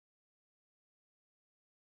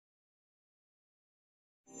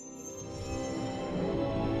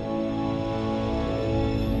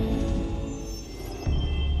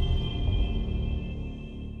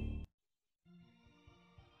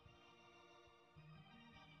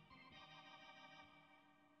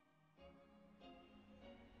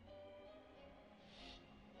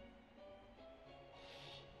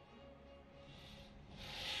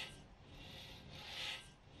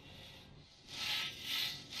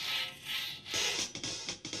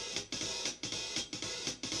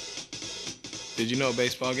Did you know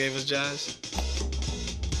baseball gave us jazz?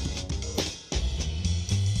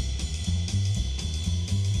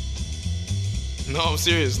 No, I'm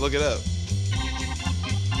serious. Look it up.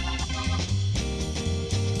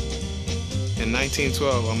 In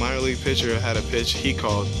 1912, a minor league pitcher had a pitch he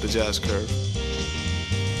called the jazz curve.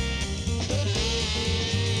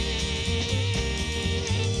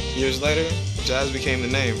 Years later, jazz became the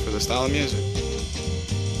name for the style of music.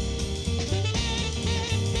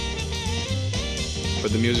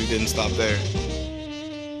 But the music didn't stop there.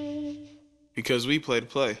 Because we play to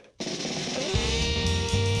play.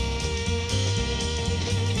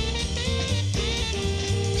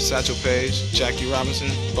 Satchel Paige, Jackie Robinson,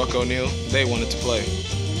 Buck O'Neil, they wanted to play.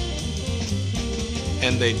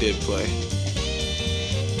 And they did play.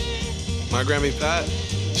 My Grammy Pat,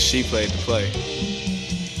 she played to play.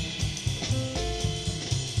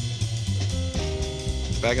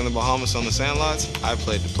 Back in the Bahamas on the sandlots, I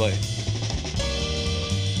played to play.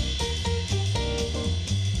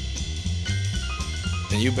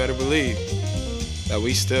 And you better believe that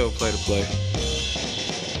we still play to play.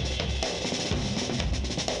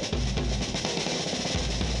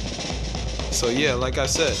 So yeah, like I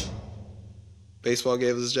said, baseball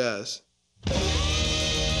gave us jazz.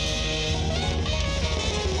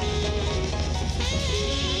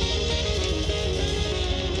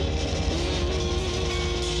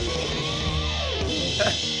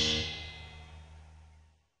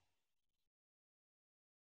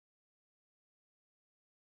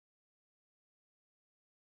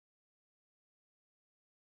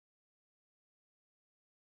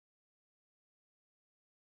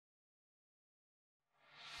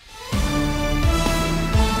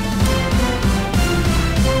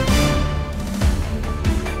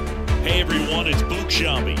 Hey everyone, it's Book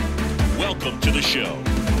Shambi. Welcome to the show.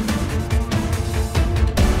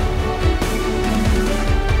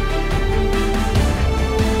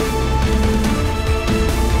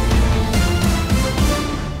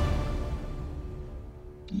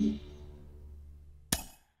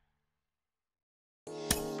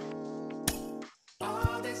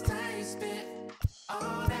 All this time you spent,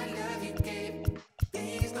 all that love you gave,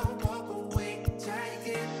 please don't walk away, try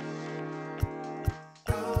again.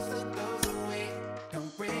 Those away,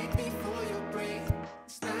 don't break before you break.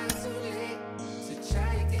 It's not too late, so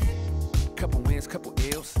try again. Couple wins, couple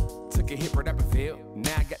ills. Took a hit right up and failed.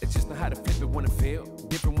 Now I got to just know how to flip it when I fail.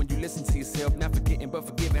 Different when you listen to yourself. Not forgetting but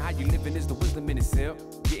forgiving. How you living is the wisdom in itself.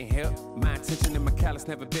 Getting help. My intention and my callous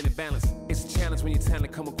never been in balance. It's a challenge when your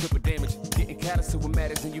talent come equipped with damage. Getting callous to what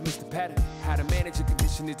matters and you miss the pattern. How to manage a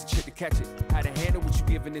condition is the trick to catch it. How to handle what you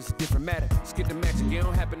giving is a different matter. Skip the magic, it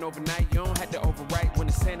don't happen overnight. You don't have to overwrite when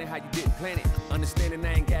it's saying how you didn't plan it. Understanding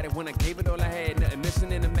I ain't got it when I gave it all I had. Nothing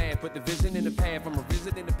missing in the math, but the vision in the path. I'm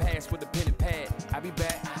revisiting the past with a pen and pad. I'll be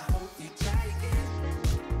back. I hope you try again.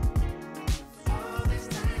 All this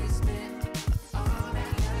time you spent, all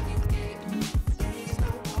that love you gave, please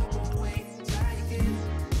don't walk away, try again.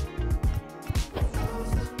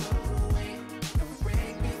 Those away, don't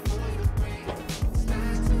break before you break. It's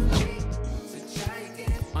not too late, so try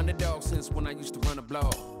again. Underdog since when I used to run a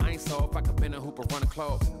blog. I ain't saw if I could bend a hoop or run a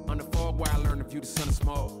clog. On the fog where I learned to view the sun is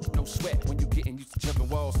small. No sweat when you getting used to jumping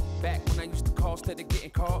walls. Back when I used to call instead of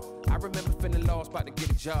getting caught. I remember feeling lost, about to get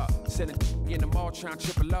a job. Selling in the mall, trying to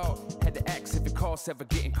trip a log. Had to ask if it costs ever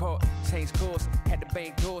getting caught. Change course, had to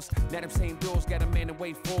bank doors. Now them same doors got a man to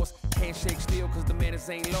wait force. Can't shake still cause the manners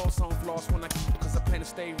ain't lost. On floss when I cause I plan to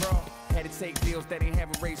stay raw. Had to take deals that ain't have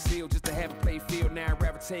a race seal just to have a play field. Now I'd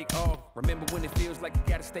rather take off. Remember when it feels like you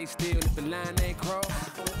gotta stay still if the line ain't crossed. I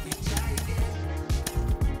hope you try again.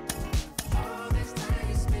 All this time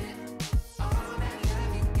you spent, all that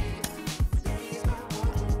love you gave, please don't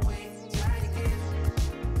walk away, try again.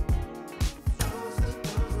 Those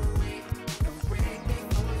away, don't break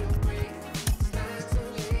before you break. It's not too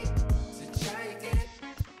late, so try again.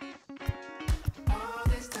 All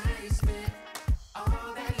this time you spent, all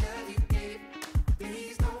that love you gave,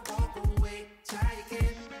 please don't walk away, try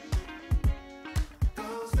again.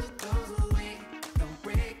 Those away, don't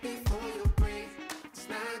break before you break.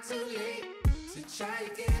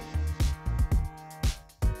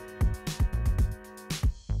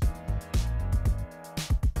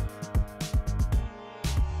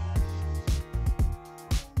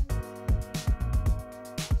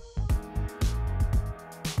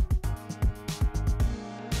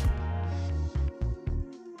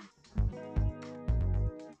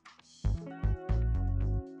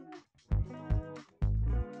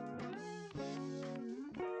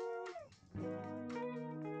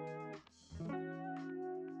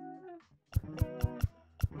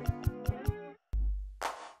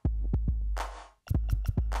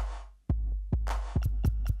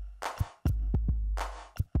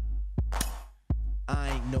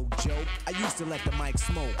 joke. I used to let the mic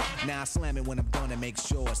smoke. Now I slam it when I'm done and make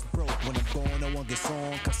sure it's broke. When I'm gone, no one gets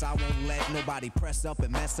on, cause I won't let nobody press up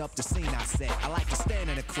and mess up the scene I set. I like to stand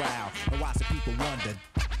in the crowd and watch the people wonder.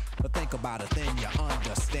 But think about it, then you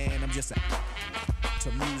understand. I'm just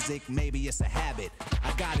to music, maybe it's a habit.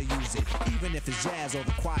 I gotta use it, even if it's jazz or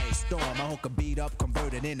the quiet storm. I hook a beat up,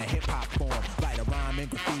 convert it into hip-hop form. Write a rhyme in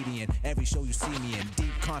graffiti and every show you see me in.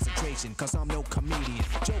 Deep concentration, cause I'm no comedian.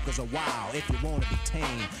 Jokers are wild, if you wanna be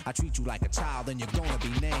tame. I treat you like a child, then you're gonna be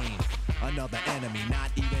named another enemy, not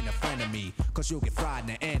even a friend of me. Cause you'll get fried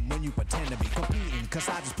in the end when you pretend to be competing. Cause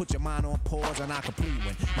I just put your mind on pause and I complete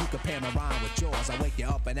when you compare my rhyme with yours. I wake you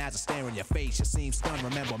up and as I stare in your face, you seem stunned.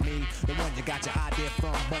 Remember me, the one you got your idea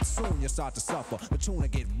from. But soon you start to suffer, the tune will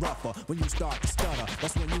get rougher. When you start to stutter,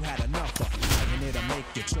 that's when you had enough of. And it'll make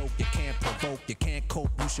you choke, you can't provoke, you can't cope.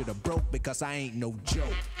 You should have broke because I ain't no joke.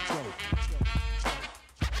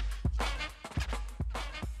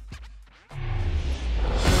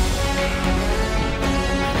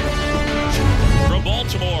 From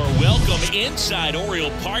Baltimore, welcome inside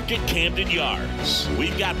Oriole Park at Camden Yards.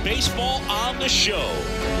 We've got baseball on the show.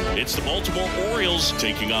 It's the Baltimore Orioles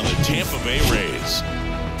taking on the Tampa Bay Rays.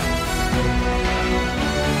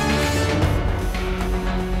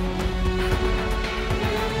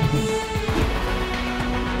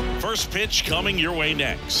 First pitch coming your way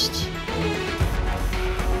next.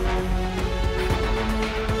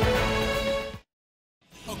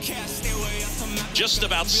 Just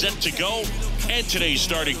about set to go. And today's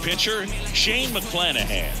starting pitcher, Shane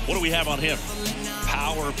McClanahan. What do we have on him?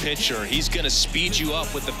 Power pitcher. He's going to speed you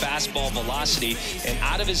up with the fastball velocity, and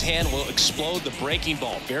out of his hand will explode the breaking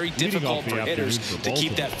ball. Very difficult for hitters to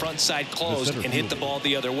keep that front side closed and hit the ball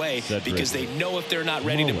the other way, because they know if they're not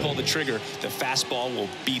ready to pull the trigger, the fastball will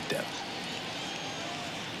beat them.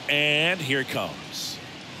 And here it comes.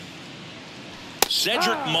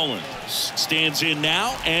 Cedric Mullins stands in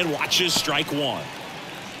now and watches strike one.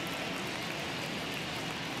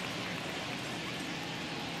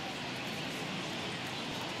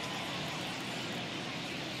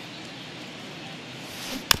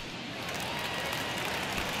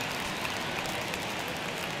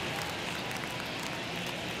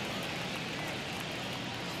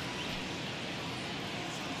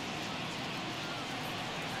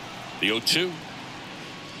 The 0-2.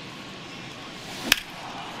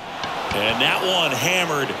 And that one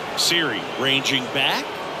hammered. Siri ranging back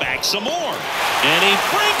some more. And he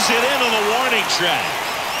brings it into the warning track.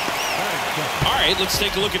 All right, let's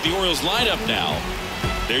take a look at the Orioles lineup now.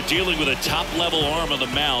 They're dealing with a top-level arm on the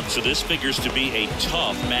mound, so this figures to be a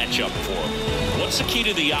tough matchup for them. What's the key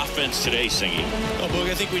to the offense today, Singy? Well, Boog,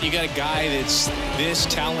 I think when you got a guy that's this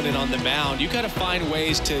talented on the mound, you got to find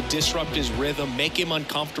ways to disrupt his rhythm, make him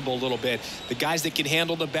uncomfortable a little bit. The guys that can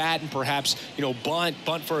handle the bat and perhaps,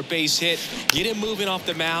 bunt for a base hit, get him moving off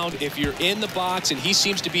the mound. If you're in the box and he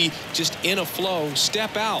seems to be just in a flow,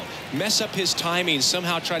 step out, mess up his timing,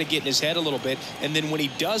 somehow try to get in his head a little bit, and then when he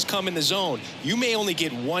does come in the zone, you may only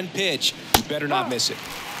get one pitch. You better not miss it.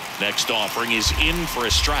 Next offering is in for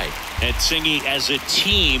a strike. And Singy, as a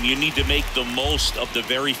team, you need to make the most of the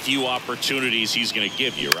very few opportunities he's going to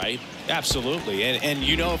give you, right? Absolutely. And if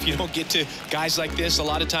you don't get to guys like this a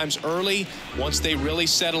lot of times early, once they really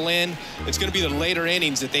settle in, it's going to be the later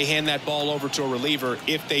innings that they hand that ball over to a reliever,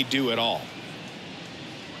 if they do at all.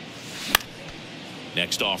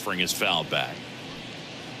 Next offering is fouled back.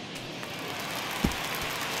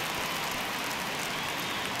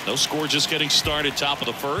 No score, just getting started, top of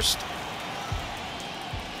the first.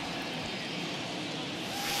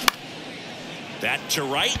 That to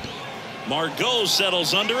right. Margot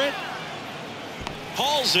settles under it.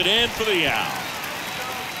 Hauls it in for the out.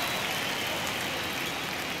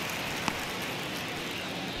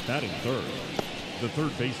 Batting third, the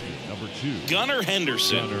third baseman, number 2. Gunnar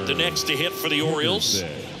Henderson, the next to hit for the Orioles.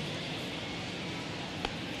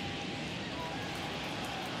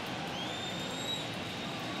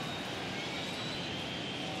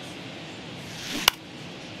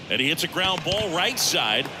 And he hits a ground ball right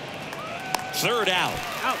side. Third out.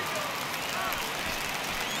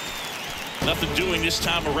 Nothing doing this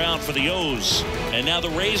time around for the O's. And now the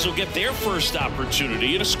Rays will get their first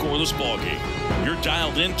opportunity in a scoreless ballgame. You're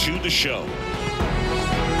dialed into the show.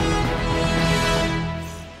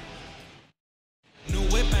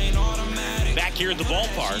 Back here at the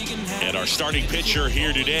ballpark. And our starting pitcher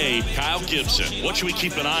here today, Kyle Gibson. What should we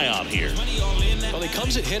keep an eye on here? Well, he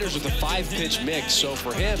comes at hitters with a 5-pitch mix, so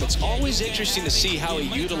for him, it's always interesting to see how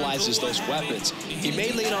he utilizes those weapons. He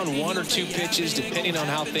may lean on 1 or 2 pitches depending on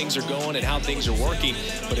how things are going and how things are working,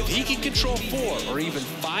 but if he can control 4 or even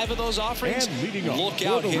 5 of those offerings, look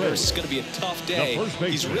out, hitters. It's going to be a tough day.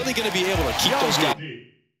 He's really going to be able to keep those guys.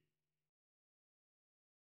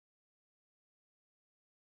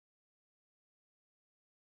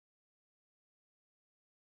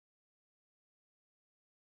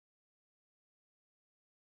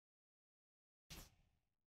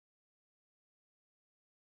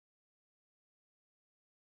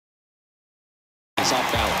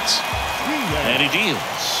 Off balance. And he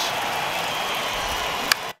deals.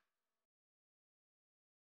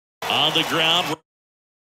 On the ground.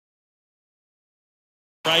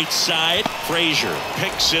 Right side. Frazier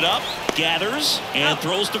picks it up, gathers, and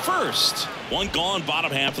throws to first. One gone,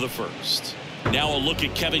 bottom half of the first. Now a look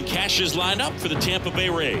at Kevin Cash's lineup for the Tampa Bay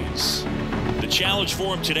Rays. The challenge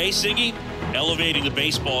for him today, Siggy, elevating the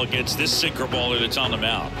baseball against this sinker baller that's on the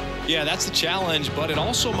mound. Yeah, that's the challenge, but it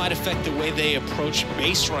also might affect the way they approach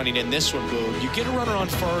base running in this one, Boo. You get a runner on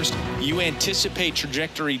first, you anticipate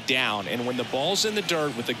trajectory down, and when the ball's in the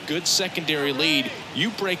dirt with a good secondary lead,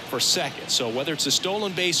 you break for second. So whether it's a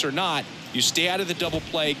stolen base or not, you stay out of the double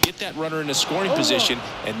play, get that runner in a scoring position,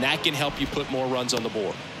 and that can help you put more runs on the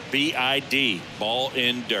board. BID, ball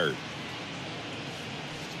in dirt.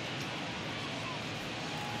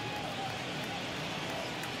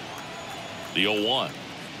 The 0-1.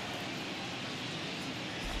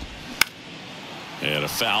 And a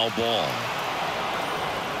foul ball.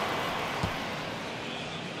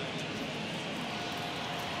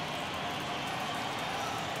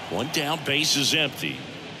 One down, base is empty.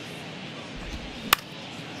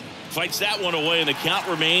 Fights that one away, and the count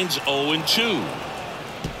remains 0-2.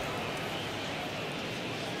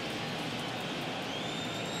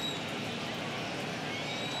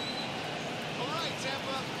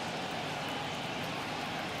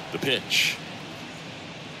 The pitch.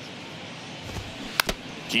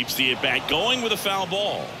 Keeps the at-bat going with a foul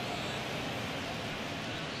ball.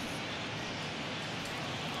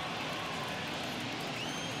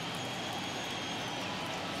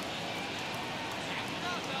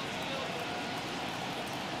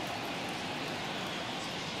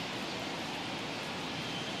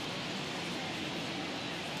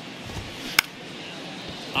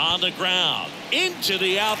 On the ground, into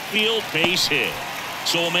the outfield, base hit.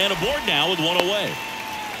 So a man aboard now with one away.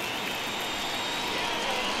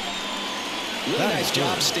 Really nice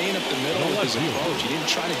job staying up the middle with his approach. He didn't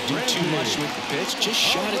try to do too much with the pitch, just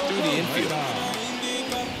shot it through the infield.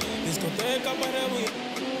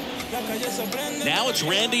 Now it's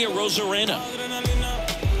Randy Arozarena.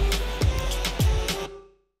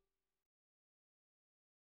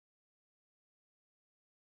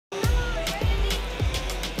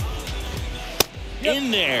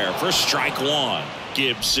 In there for strike one.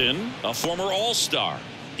 Gibson, a former All-Star.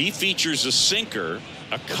 He features a sinker,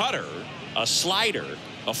 a cutter, a slider,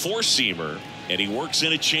 a four-seamer, and he works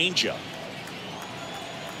in a changeup.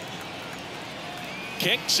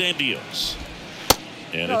 Kicks and deals.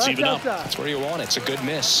 And it's even up. That's where you want it. It's a good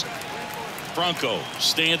miss. Franco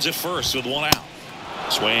stands at first with one out.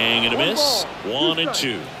 Swing and a miss.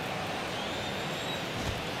 1-2.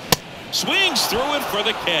 Swings through it for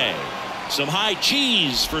the K. Some high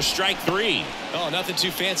cheese for strike three. Oh, nothing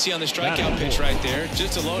too fancy on the strikeout pitch right there.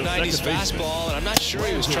 Just a low 90s fastball, and I'm not sure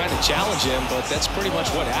he was trying to challenge him, but that's pretty much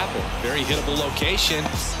what happened. Very hittable location.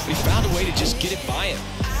 We found a way to just get it by him.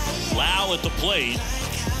 Lau at the plate.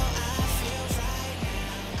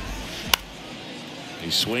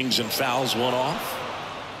 He swings and fouls one off.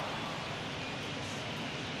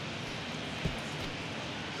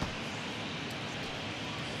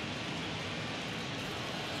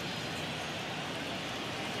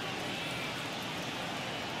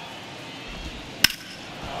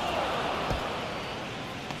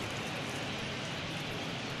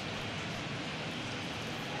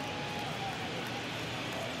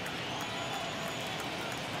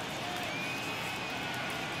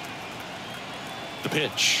 The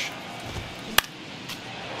pitch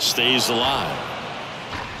stays alive.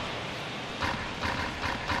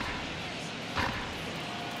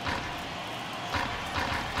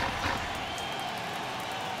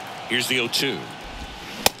 Here's the 0-2.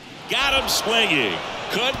 Got him swinging.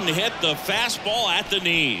 Couldn't hit the fastball at the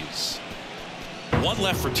knees. One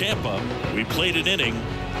left for Tampa. We played an inning.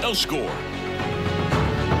 No score.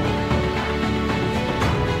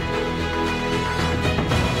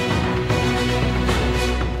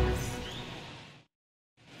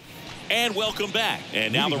 And welcome back.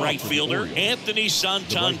 And now the right fielder, Anthony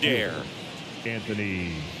Santander.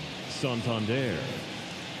 Anthony Santander.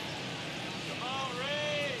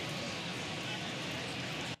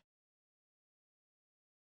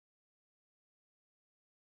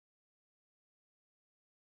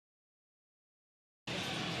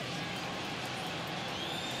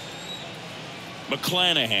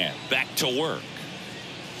 McClanahan back to work.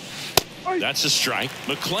 That's a strike.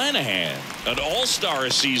 McClanahan, an all-star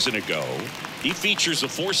a season ago. He features a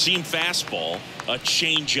four-seam fastball, a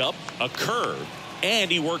changeup, a curve,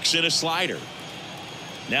 and he works in a slider.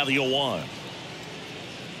 Now the 0-1.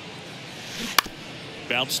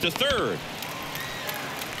 Bounce to third.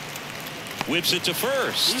 Whips it to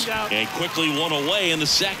first. And quickly one away in the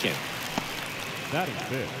second. Batting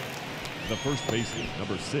fifth, the first baseman,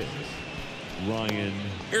 number 6, Ryan.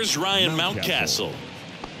 Here's Ryan Mountcastle.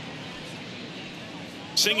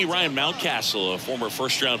 Singing Ryan Mountcastle, a former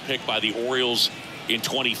first-round pick by the Orioles in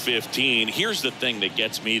 2015. Here's the thing that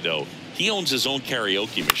gets me, though. He owns his own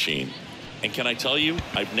karaoke machine. And can I tell you,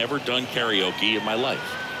 I've never done karaoke in my life.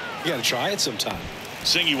 You got to try it sometime.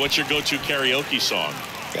 Singy, what's your go-to karaoke song?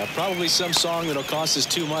 Yeah, probably some song that'll cost us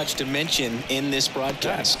too much to mention in this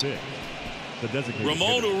broadcast.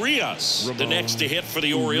 Ramon Urias, the next to hit for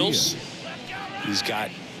the Orioles. He's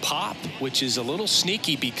got pop, which is a little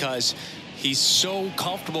sneaky because he's so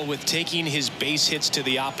comfortable with taking his base hits to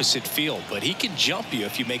the opposite field, but he can jump you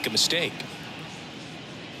if you make a mistake.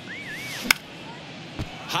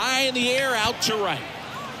 High in the air, out to right.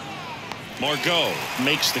 Margot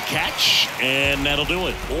makes the catch, and that'll do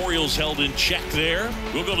it. Orioles held in check there.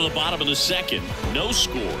 We'll go to the bottom of the second. No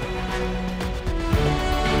score.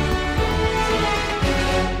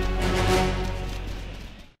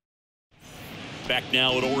 Back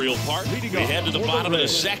now at Oriole Park. We head to the bottom of the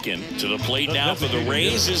second. To the plate now for the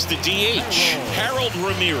Rays is the DH, Harold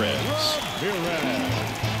Ramirez.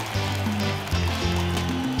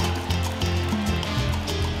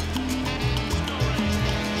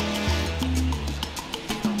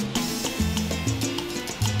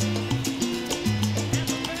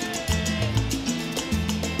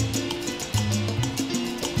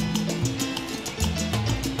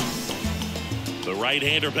 The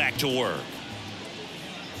right-hander back to work.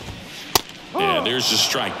 And there's the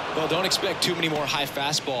strike. Well, don't expect too many more high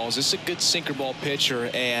fastballs. This is a good sinker ball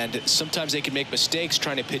pitcher, and sometimes they can make mistakes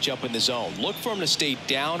trying to pitch up in the zone. Look for him to stay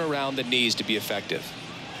down around the knees to be effective.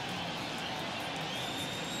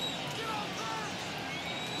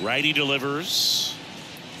 Righty delivers.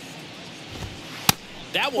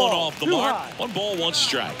 That one off the mark. 1 ball, 1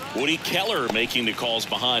 strike. Woody Keller making the calls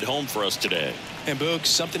behind home for us today. And Boog,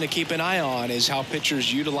 something to keep an eye on is how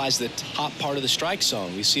pitchers utilize the top part of the strike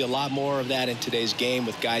zone. We see a lot more of that in today's game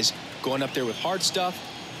with guys going up there with hard stuff.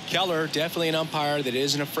 Keller, definitely an umpire that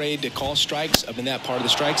isn't afraid to call strikes up in that part of the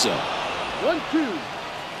strike zone. 1-2.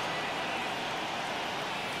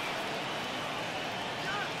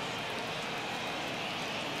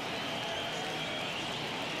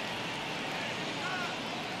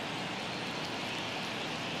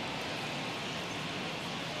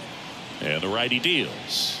 And the righty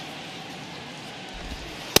deals.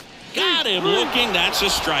 Got him looking. That's a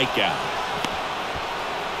strikeout.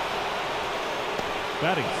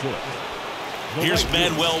 Batting sixth. Here's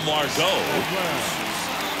Manuel Margot.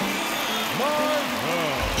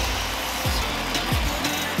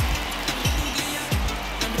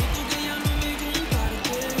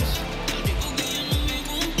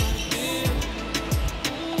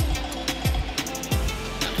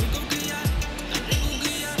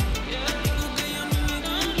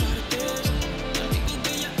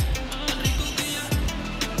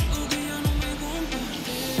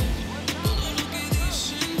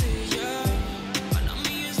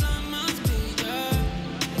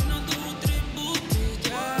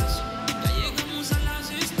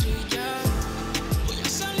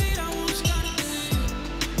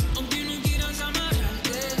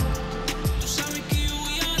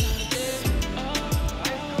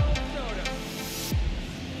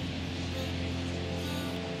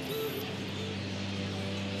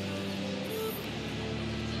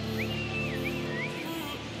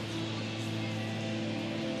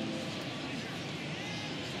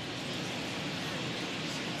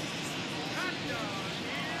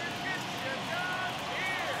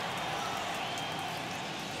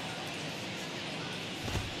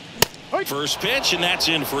 First pitch, and that's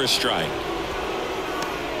in for a strike.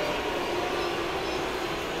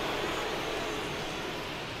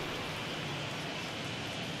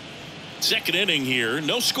 Second inning here,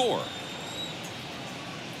 no score.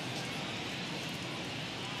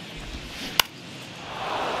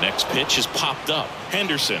 Next pitch is popped up.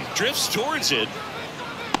 Henderson drifts towards it.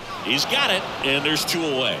 He's got it, and there's 2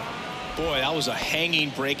 away. Boy, that was a hanging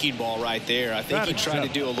breaking ball right there. I think he tried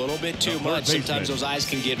to do a little bit too much. Sometimes those eyes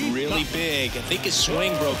can get really big. I think his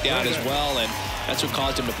swing broke down as well, and that's what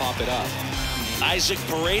caused him to pop it up. Isaac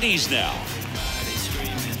Paredes now.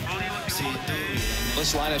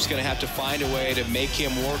 This lineup's going to have to find a way to make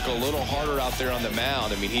him work a little harder out there on the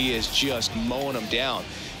mound. I mean, he is just mowing them down.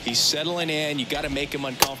 He's settling in. You got to make him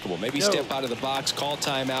uncomfortable. Maybe step out of the box, call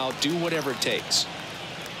timeout, do whatever it takes.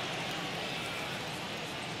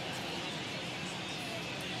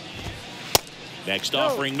 Next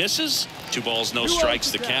offering misses. 2 balls, no strikes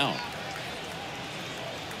to count.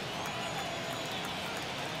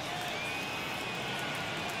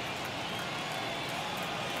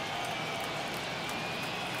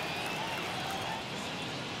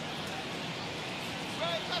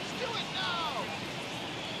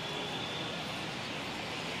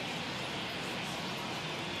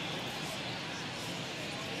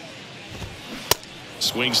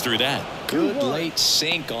 Swings through that. Good late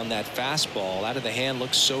sink on that fastball. Out of the hand,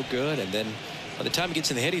 looks so good, and then by the time it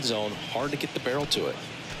gets in the hitting zone, hard to get the barrel to it.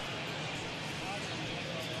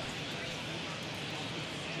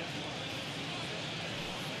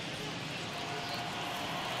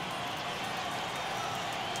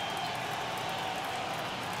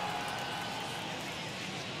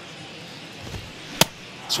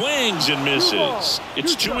 Swings and misses.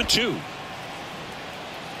 It's 2-2.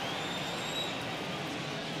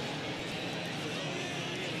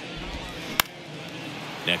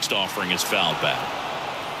 Next offering is fouled back.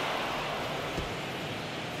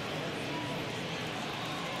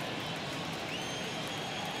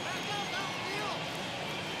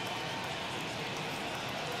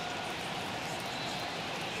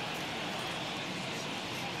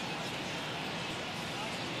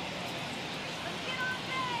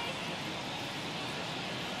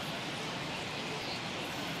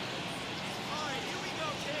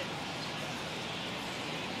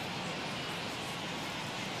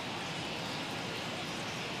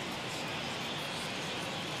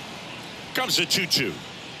 Comes a 2-2.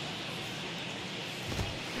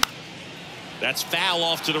 That's foul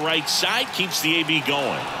off to the right side. Keeps the AB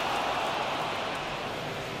going.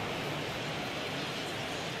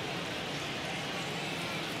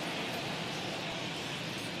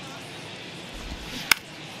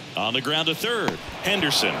 On the ground to third.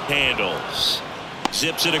 Henderson handles.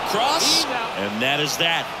 Zips it across. And that is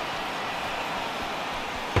that.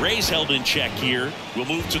 Rays held in check here. We'll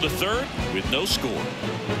move to the third with no score.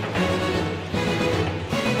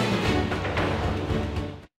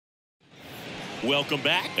 Welcome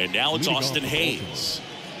back, and now it's Austin Hayes.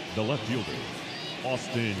 The left fielder,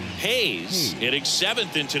 Austin Hayes hitting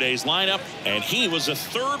 7th in today's lineup, and he was a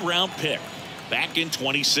 3rd-round pick back in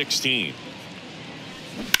 2016.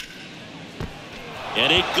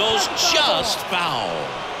 And it goes just foul.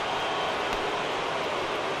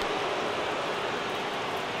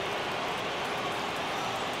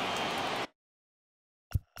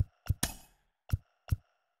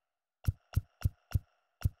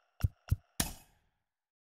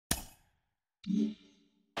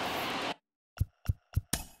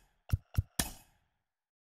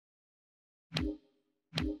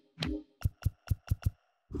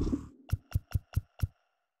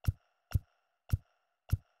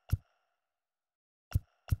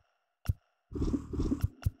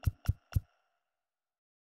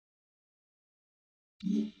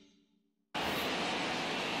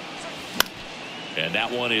 And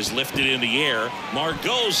that one is lifted in the air.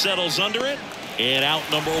 Margot settles under it. And out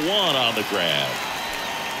number 1 on the grab.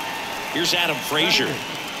 Here's Adam Frazier.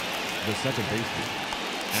 the second baseman.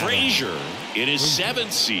 Frazier in his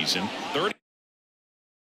 7th season, 30.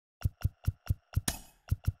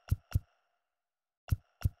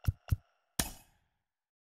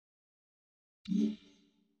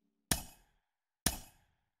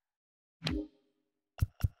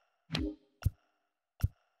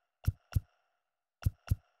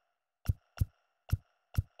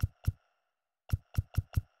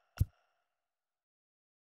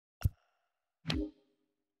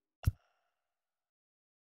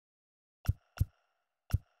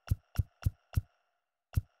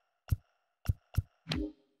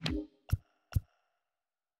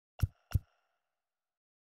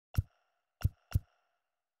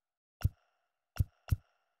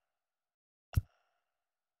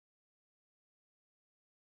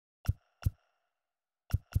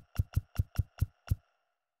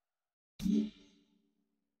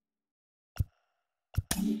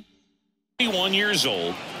 Years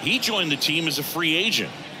old. He joined the team as a free agent.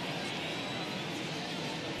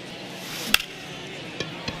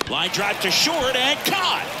 Line drive to short and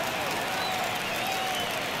caught.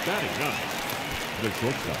 Batting ninth, the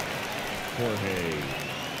shortstop,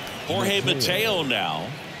 Jorge Mateo now.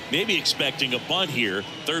 Maybe expecting a bunt here.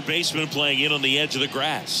 Third baseman playing in on the edge of the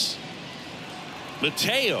grass.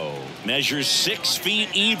 Mateo measures 6 feet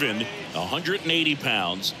even, 180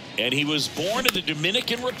 pounds, and he was born in the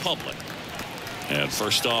Dominican Republic. And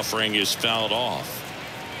first offering is fouled off.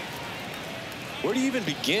 Where do you even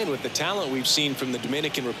begin with the talent we've seen from the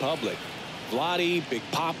Dominican Republic? Vladdy, Big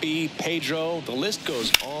Papi, Pedro, the list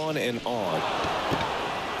goes on and on.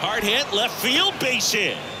 Hard hit, left field, base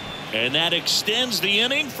hit. And that extends the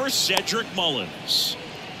inning for Cedric Mullins.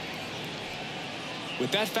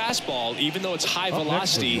 With that fastball, even though it's high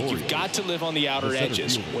velocity, you've got to live on the outer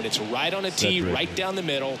edges. When it's right on a tee, right down the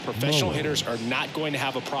middle, professional hitters are not going to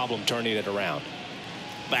have a problem turning it around.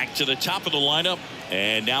 Back to the top of the lineup,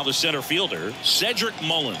 and now the center fielder, Cedric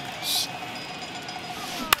Mullins.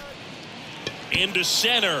 Into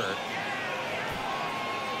center.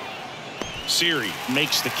 Siri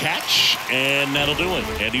makes the catch, and that'll do it.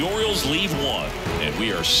 And the Orioles leave one, and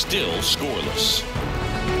we are still scoreless.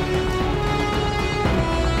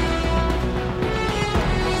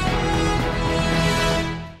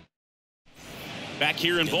 Back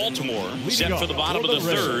here in Baltimore, set for the bottom of the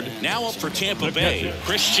third. Now up for Tampa Bay,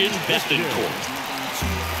 Christian Bethancourt.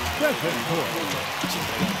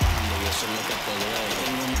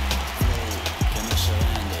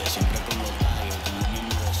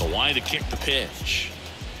 So why to kick the pitch?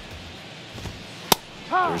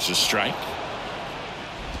 There's a strike.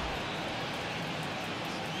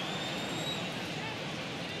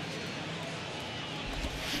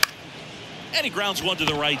 And he grounds one to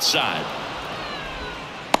the right side.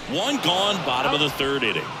 One gone, bottom of the third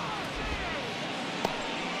inning.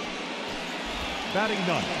 batting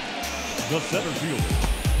ninth, the center fielder.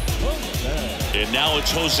 And now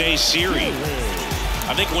it's Jose Siri.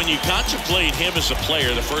 I think when you contemplate him as a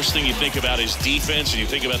player, the first thing you think about is defense, and you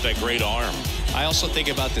think about that great arm. I also think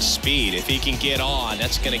about the speed. If he can get on,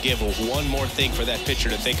 that's going to give one more thing for that pitcher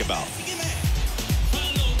to think about.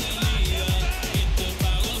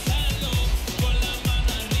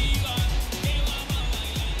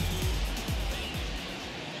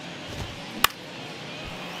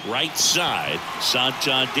 Right side,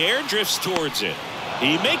 Santander drifts towards it.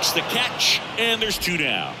 He makes the catch, and there's two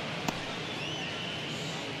down.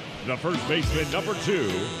 The first baseman, number 2,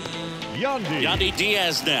 Yandy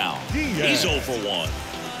Diaz now. He's 0 for 1.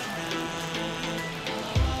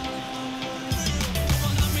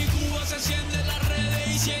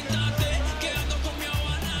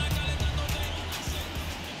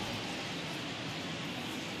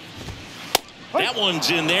 That one's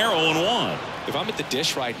in there, 0-1. If I'm at the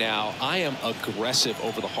dish right now, I am aggressive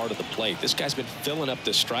over the heart of the plate. This guy's been filling up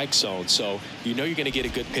the strike zone, so you know you're going to get a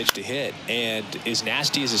good pitch to hit. And as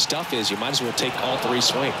nasty as his stuff is, you might as well take all 3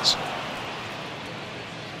 swings.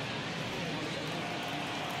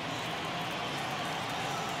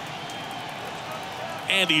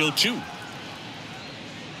 And the 0-2.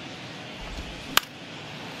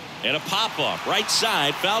 And a pop-up, right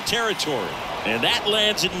side, foul territory. And that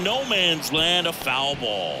lands in no man's land, a foul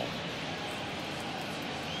ball.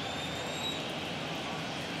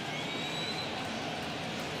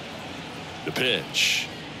 The pitch.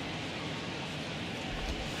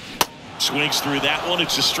 Swings through that one.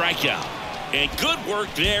 It's a strikeout. And good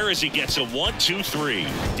work there as he gets a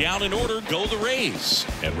 1-2-3. Down in order go the Rays.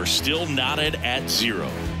 And we're still knotted at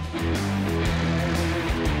 0.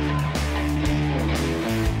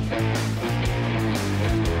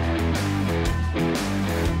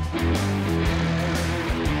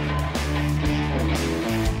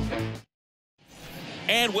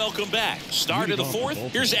 And welcome back. Start of the 4th.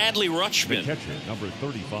 Here's Adley Rutschman. The catcher, number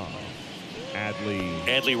 35,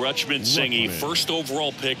 Adley Rutschman saying a first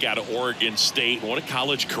overall pick out of Oregon State. What a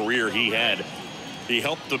college career he had. He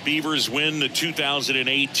helped the Beavers win the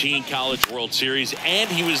 2018 College World Series, and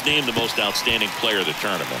he was named the most outstanding player of the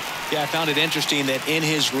tournament. Yeah, I found it interesting that in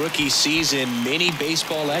his rookie season, many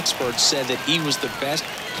baseball experts said that he was the best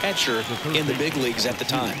catcher in the big leagues at the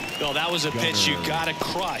time. Well, that was a pitch you got to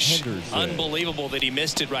crush. Unbelievable that he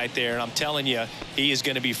missed it right there. And I'm telling you, he is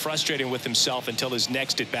going to be frustrated with himself until his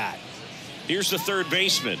next at bat. Here's the third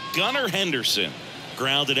baseman, Gunnar Henderson.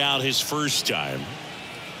 Grounded out his first time.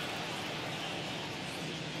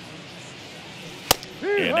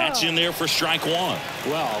 And that's in there for strike 1.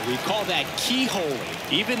 Well, we call that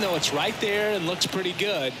keyholing. Even though it's right there and looks pretty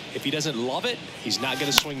good, if he doesn't love it, he's not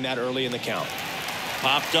going to swing that early in the count.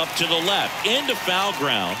 Popped up to the left, into foul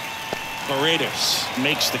ground. Paredes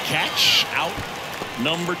makes the catch, out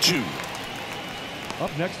number 2.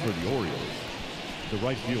 Up next for the Orioles, The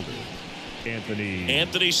right fielder,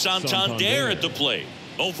 Anthony Santander at the plate.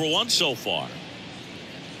 0 for 1 so far.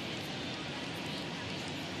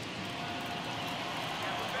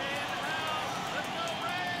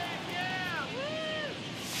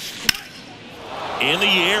 In the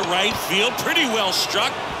air, right field, pretty well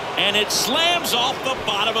struck, and it slams off the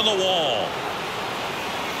bottom of the wall.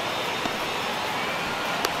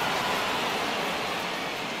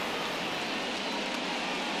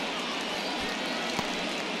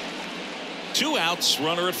 Two outs,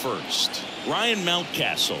 runner at first. Ryan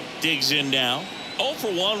Mountcastle digs in now. 0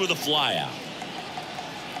 for 1 with a flyout.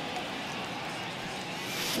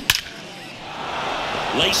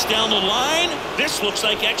 Laced down the line. This looks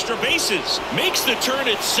like extra bases. Makes the turn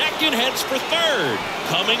at second, heads for third.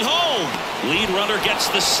 Coming home. Lead runner gets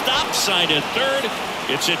the stop sign at third.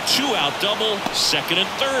 It's a 2-out double, second and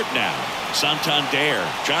third now. Santander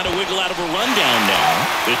trying to wiggle out of a rundown now.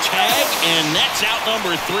 The tag, and that's out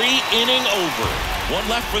number 3, inning over. One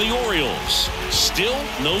left for the Orioles. Still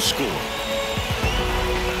no score.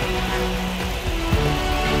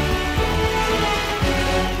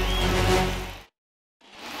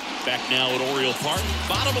 Back now at Oriole Park,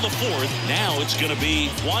 bottom of the 4th. Now it's going to be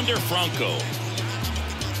Wander Franco.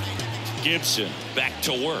 Gibson back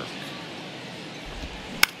to work.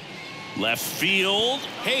 Left field.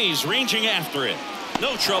 Hayes ranging after it.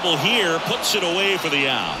 No trouble here. Puts it away for the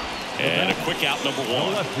out. And a quick out, number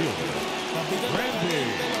 1.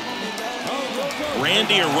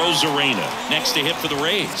 Randy Arozarena next to hit for the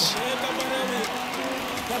Rays.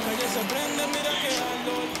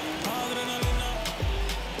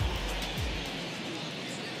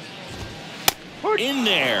 In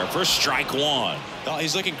there for strike 1. Oh,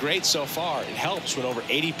 he's looking great so far. It helps when over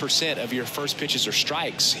 80% of your first pitches are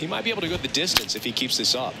strikes. He might be able to go the distance if he keeps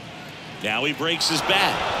this up. Now he breaks his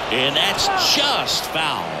bat, and that's just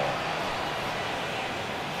foul.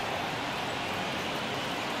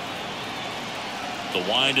 The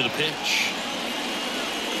wind of the pitch.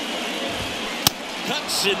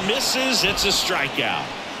 Cuts and misses. It's a strikeout.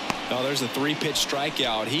 Oh, there's a 3-pitch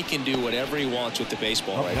strikeout. He can do whatever he wants with the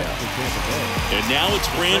baseball right now. And now it's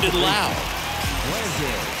Brandon Lowe.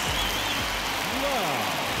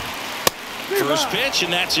 First pitch,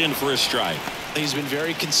 and that's in for a strike. He's been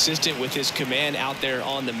very consistent with his command out there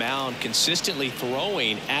on the mound, consistently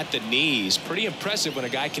throwing at the knees. Pretty impressive when a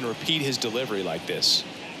guy can repeat his delivery like this.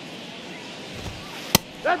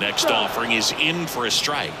 Next offering is in for a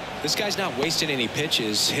strike. This guy's not wasting any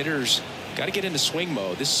pitches. Hitters got to get into swing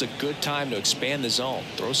mode. This is a good time to expand the zone.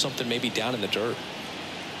 Throw something maybe down in the dirt.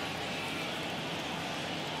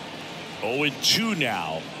 0-2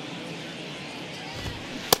 now.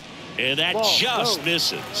 And that just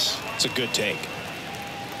misses. It's a good take.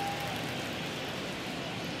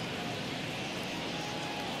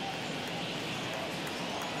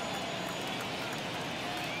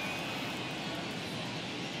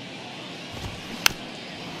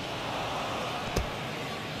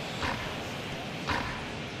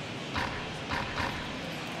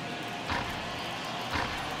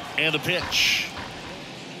 And the pitch.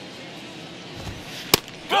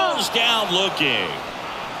 Goes down looking.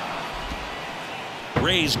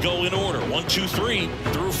 Rays go in order. 1, 2, 3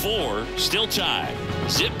 through 4. Still tied.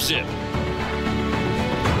 Zip, zip.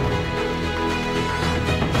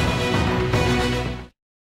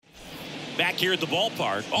 Back here at the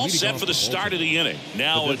ballpark. All set for the start of the inning.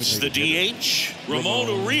 Now it's the DH, Ramon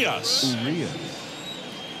Urias.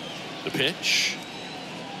 The pitch.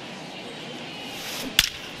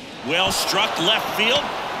 Well struck left field.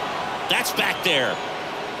 That's back there.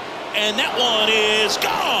 And that one is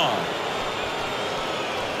gone.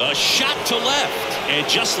 A shot to left. And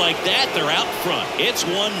just like that, they're out front. It's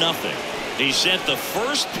 1-0. He sent the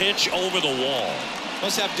first pitch over the wall.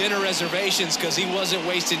 Must have dinner reservations because he wasn't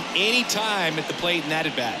wasting any time at the plate in that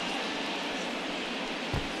at bat.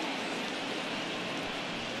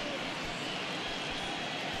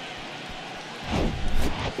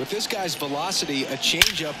 With this guy's velocity, a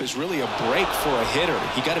changeup is really a break for a hitter.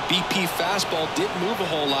 He got a BP fastball, didn't move a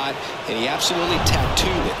whole lot, and he absolutely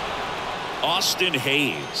tattooed it. Austin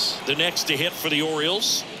Hayes, the next to hit for the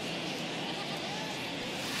Orioles.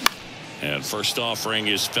 And first offering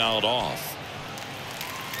is fouled off.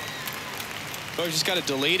 Oh, you just got to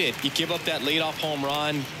delete it. You give up that leadoff home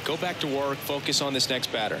run, go back to work, focus on this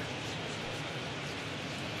next batter.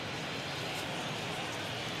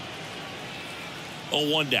 Oh,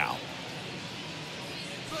 1 down.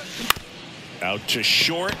 Out to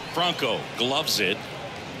short. Franco gloves it.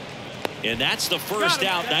 And that's the first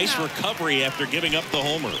out. Nice recovery after giving up the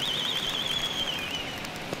homer.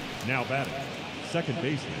 Now batting, second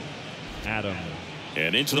baseman, Adam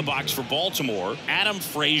And into the box for Baltimore, Adam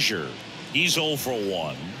Frazier. He's 0 for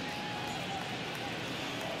 1.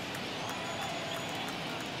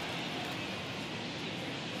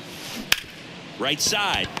 Right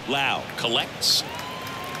side, Lau collects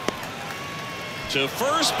to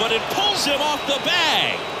first, but it pulls him off the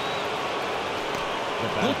bag.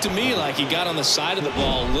 Looked to me like he got on the side of the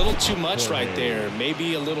ball a little too much right there.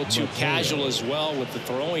 Maybe a little too casual as well with the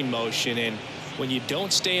throwing motion. And when you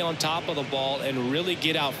don't stay on top of the ball and really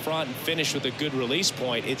get out front and finish with a good release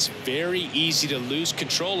point, it's very easy to lose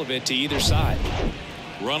control of it to either side.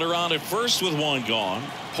 Runner on at first with 1 gone.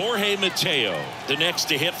 Jorge Mateo, the next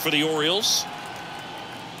to hit for the Orioles.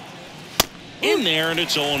 In there, and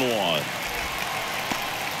it's 0-1.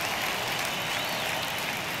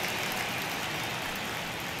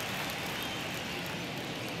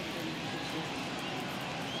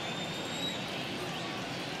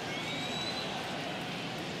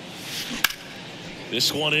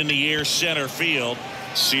 This one in the air, center field.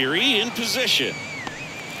 Siri in position.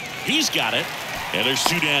 He's got it, and there's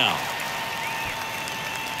 2 down.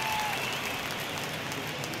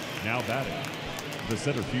 Now batting, the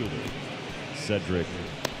center fielder, Cedric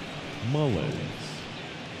Mullins.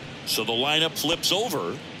 So the lineup flips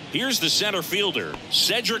over. Here's the center fielder,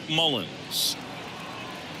 Cedric Mullins.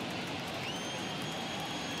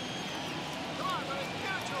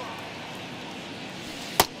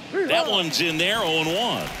 That one's in there,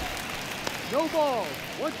 0-1. No balls,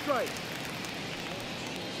 1 strike.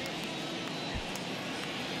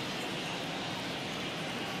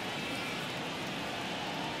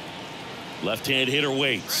 Left-hand hitter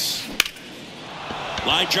waits.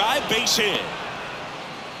 Line drive, base hit.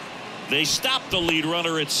 They stop the lead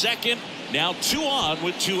runner at second. Now 2 on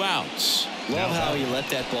with 2 outs. Love how he let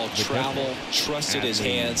that ball travel, trusted his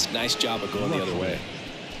hands. Nice job of going the other way.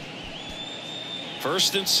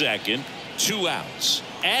 First and second, 2 outs.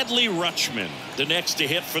 Adley Rutschman, the next to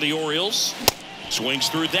hit for the Orioles. Swings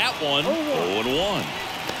through that one, 0-1.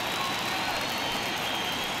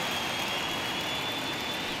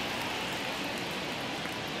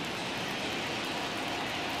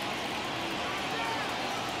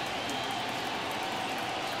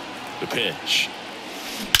 The pitch.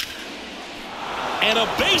 And a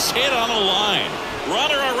base hit on the line.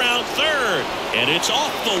 Runner around third, and it's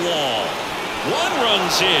off the wall. 1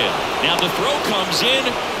 runs in. Now the throw comes in.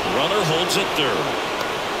 Runner holds it third.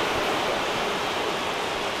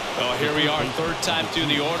 Oh, here we are, 3rd time through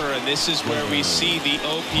the order, and this is where we see the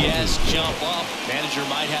OPS jump up. Manager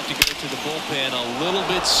might have to go to the bullpen a little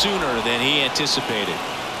bit sooner than he anticipated.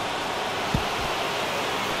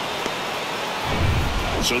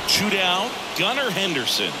 So 2 down. Gunnar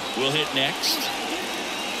Henderson will hit next.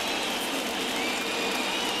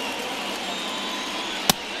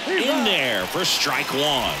 In there for strike 1.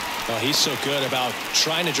 Well, he's so good about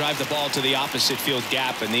trying to drive the ball to the opposite field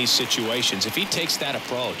gap in these situations. If he takes that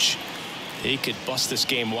approach, he could bust this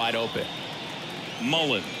game wide open.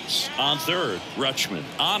 Mullins on third. Rutschman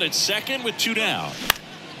on at second with 2 down.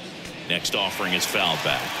 Next offering is fouled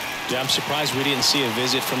back. Yeah, I'm surprised we didn't see a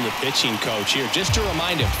visit from the pitching coach here. Just to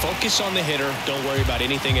remind him, focus on the hitter. Don't worry about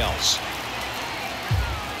anything else.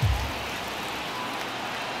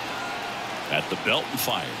 At the belt and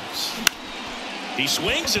fires. He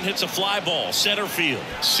swings and hits a fly ball center field.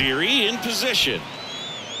 Siri in position.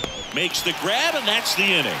 Makes the grab, and that's the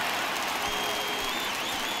inning.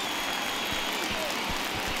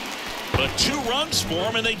 But 2 runs for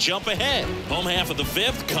him, and they jump ahead. Home half of the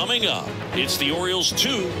 5th coming up. It's the Orioles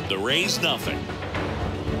 2, the Rays nothing.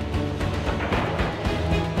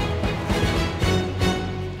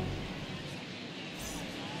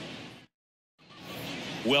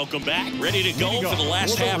 Welcome back. Ready to go for the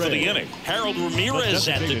last half of the inning. Harold Ramirez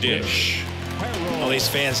at the dish. Well, these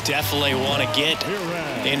fans definitely want to get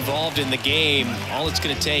involved in the game. All it's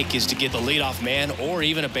going to take is to get the leadoff man or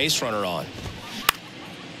even a base runner on.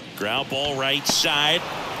 Ground ball right side.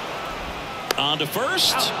 On to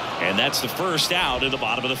first. And that's the first out in the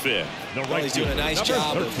bottom of the 5th. Well, he's doing a nice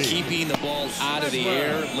job of keeping the ball out of the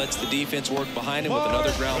air. Lets the defense work behind him with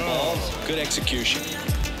another ground ball. Good execution.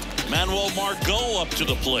 Manuel Margot up to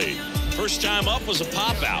the plate. First time up was a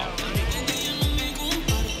pop out.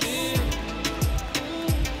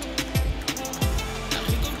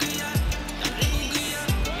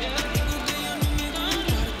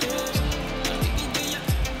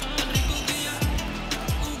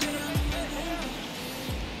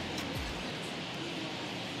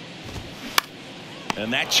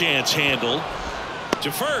 And that chance handled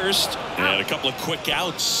to first, and a couple of quick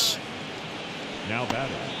outs. Now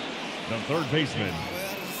batting, the 3rd baseman,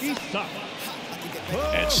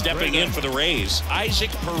 And stepping in for the Rays, Isaac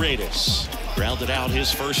Paredes. Grounded out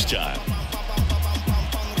his first time.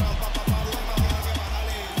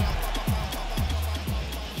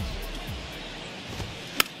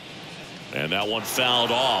 And that one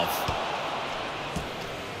fouled off.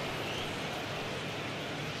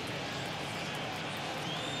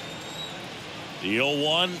 The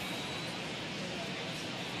 0-1.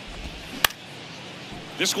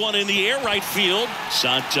 This one in the air right field.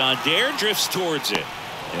 Santander drifts towards it.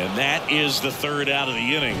 And that is the third out of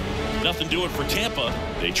the inning. Nothing doing for Tampa.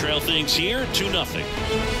 They trail things here 2-0.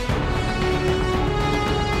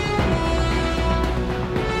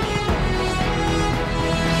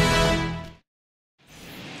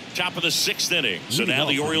 Top of the 6th inning. So now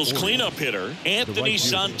the Orioles cleanup hitter, Anthony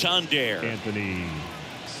Santander. Anthony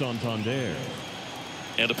Santander.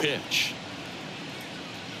 And a pitch.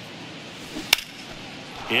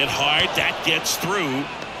 Hit hard. That gets through.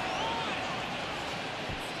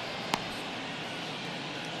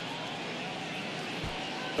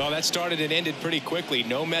 Well, that started and ended pretty quickly.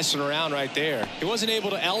 No messing around right there. He wasn't able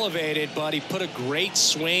to elevate it, but he put a great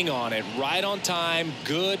swing on it. Right on time,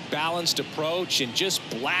 good balanced approach, and just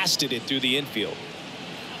blasted it through the infield.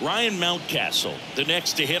 Ryan Mountcastle, the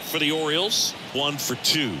next to hit for the Orioles. 1 for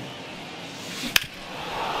 2.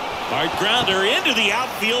 Hard grounder into the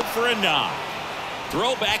outfield for a knock.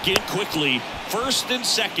 Throw back in quickly. First and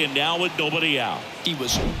second now with nobody out. He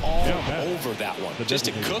was all over that one. Just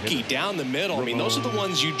a cookie down the middle. I mean, those are the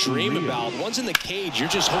ones you dream about. Ones in the cage, you're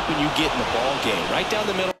just hoping you get in the ball game. Right down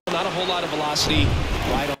the middle, not a whole lot of velocity,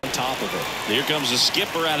 right on top of it. Here comes the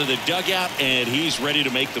skipper out of the dugout, and he's ready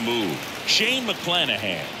to make the move. Shane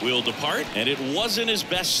McClanahan will depart, and it wasn't his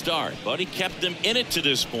best start, but he kept them in it to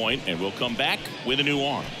this point, and will come back with a new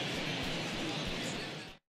arm.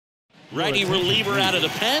 Righty reliever out of the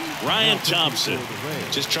pen, Ryan Thompson.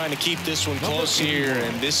 Just trying to keep this one close here,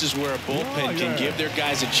 and this is where a bullpen can give their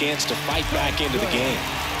guys a chance to fight back into the game.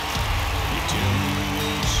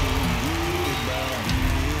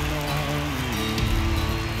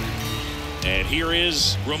 And here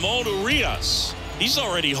is Ramon Urias. He's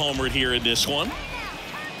already homered here in this one.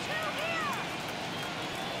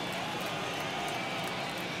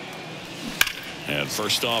 And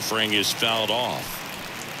first offering is fouled off.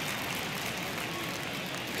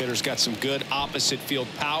 Hitter's got some good opposite field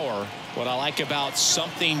power. What I like about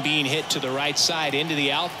something being hit to the right side into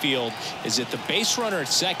the outfield is that the base runner at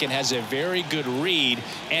second has a very good read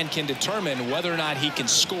and can determine whether or not he can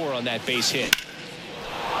score on that base hit.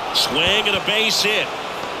 Swing and a base hit.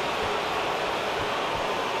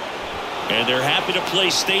 And they're happy to play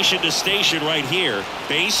station to station right here.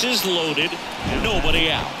 Bases loaded, nobody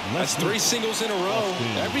out. That's 3 singles in a row.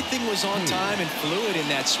 Everything was on time and fluid in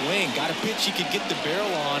that swing. Got a pitch he could get the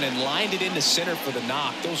barrel on and lined it into center for the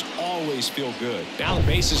knock. Those always feel good. Now the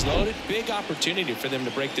bases loaded. Big opportunity for them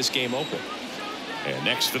to break this game open. And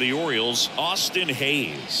next for the Orioles, Austin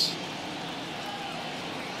Hayes.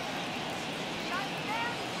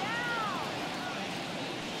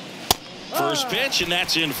 First pitch, and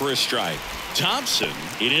that's in for a strike. Thompson,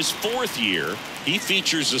 in his 4th year, he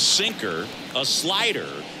features a sinker, a slider,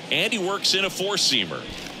 and he works in a 4-seamer.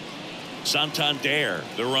 Santander,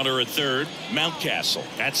 the runner at third. Mountcastle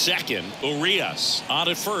at second. Urias on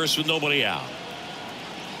at first with nobody out.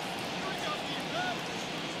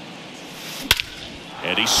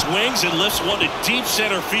 And he swings and lifts one to deep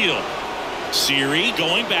center field. Siri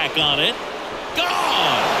going back on it.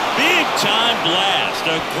 Gone! Big time blast.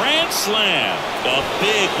 A grand slam. A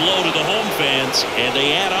big blow to the home fans, and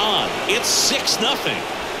they add on. It's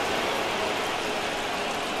 6-0.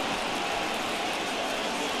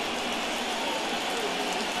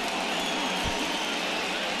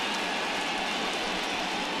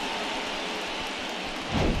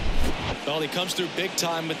 Well, he comes through big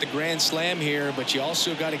time with the grand slam here, but you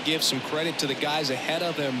also got to give some credit to the guys ahead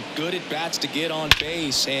of him. Good at bats to get on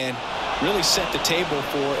base and really set the table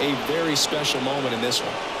for a very special moment in this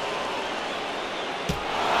one.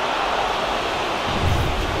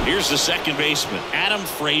 Here's the second baseman, Adam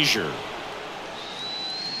Frazier.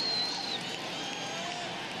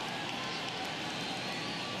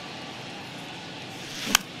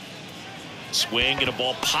 Swing and a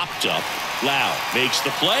ball popped up. Lau makes the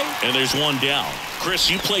play, and there's one down. Chris,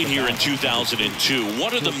 you played here in 2002.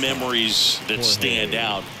 What are the memories that stand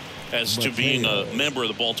out as to being a member of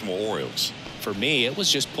the Baltimore Orioles? For me, it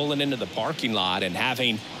was just pulling into the parking lot and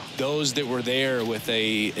having those that were there with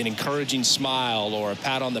an encouraging smile or a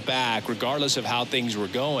pat on the back, regardless of how things were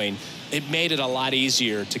going. It made it a lot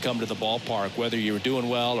easier to come to the ballpark, whether you were doing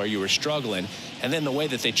well or you were struggling. And then the way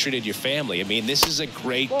that they treated your family. I mean, this is a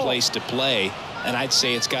great place to play, and I'd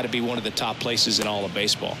say it's got to be one of the top places in all of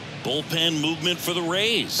baseball. Bullpen movement for the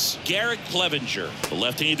Rays. Garrett Clevenger, the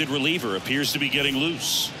left-handed reliever, appears to be getting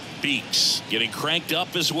loose. Beeks getting cranked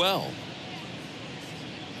up as well.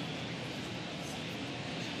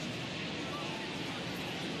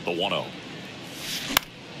 The 1-0.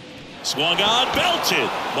 Swung on, belted.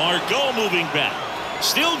 Margot moving back.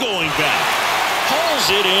 Still going back. Pulls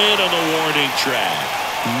it in on the warning track.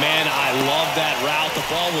 Man, I love that route. The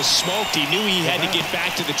ball was smoked. He knew he had to get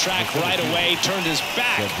back to the track right away. Turned his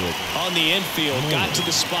back on the infield. Got to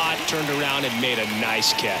the spot, turned around, and made a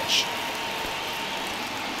nice catch.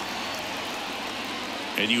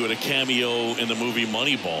 And you had a cameo in the movie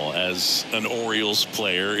Moneyball as an Orioles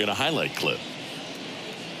player in a highlight clip.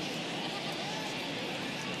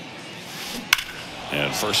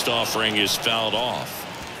 And first offering is fouled off.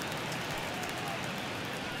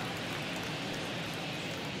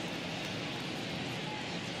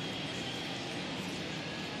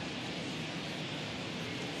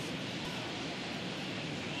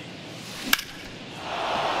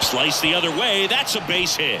 Slice the other way. That's a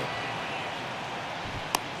base hit.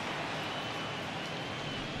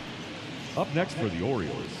 Up next for the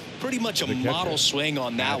Orioles. Pretty much a model swing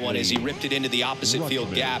on that one as he ripped it into the opposite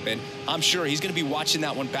field gap, and I'm sure he's going to be watching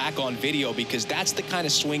that one back on video because that's the kind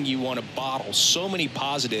of swing you want to bottle. So many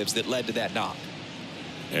positives that led to that knock.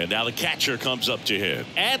 And now the catcher comes up to hit.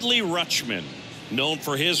 Adley Rutschman, known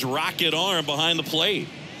for his rocket arm behind the plate.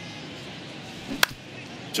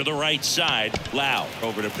 To the right side, Lau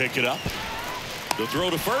over to pick it up. The throw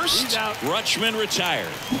to first. Rutschman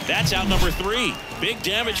retired. That's out number 3. Big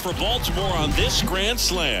damage for Baltimore on this grand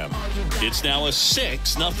slam. It's now a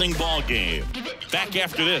 6-0 ball game. Back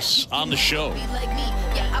after this on the show.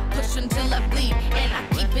 I push until I bleed, and I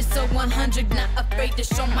keep it so 100, not afraid to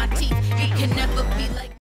show my teeth. You can never be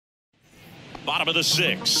like. Bottom of the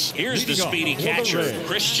 6. Here's the speedy catcher,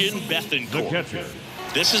 Christian Bethancourt.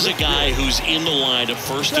 This is a guy who's in the lineup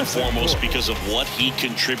first and foremost because of what he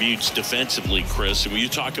contributes defensively, Chris. And when you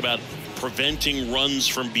talk about preventing runs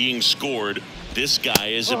from being scored, this guy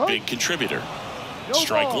is a big contributor.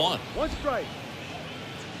 Strike one. One strike.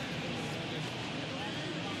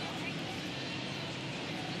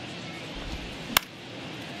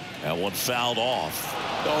 That one fouled off.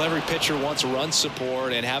 Well, every pitcher wants run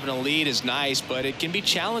support, and having a lead is nice, but it can be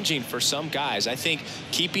challenging for some guys. I think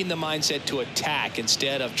keeping the mindset to attack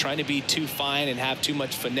instead of trying to be too fine and have too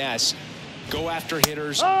much finesse, go after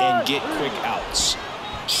hitters and get quick outs.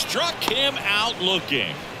 Struck him out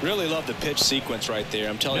looking. Really love the pitch sequence right there.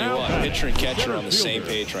 I'm telling you what, pitcher and catcher are on the same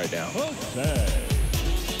page right now.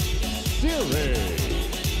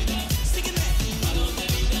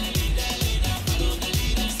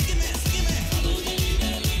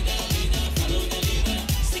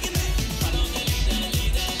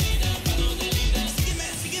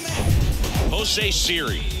 Jose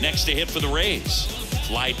Siri next to hit for the Rays.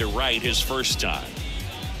 Fly to right his first time.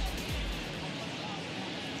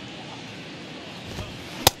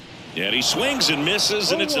 And he swings and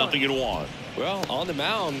misses, and it's 0-1. Well, on the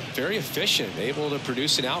mound, very efficient, able to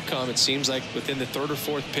produce an outcome, it seems like, within the 3rd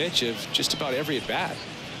or 4th pitch of just about every at-bat.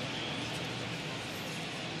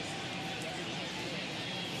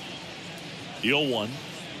 The 0-1.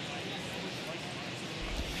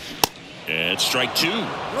 And strike 2.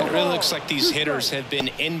 It really looks like these hitters have been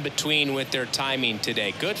in between with their timing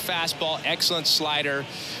today. Good fastball, excellent slider,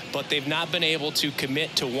 but they've not been able to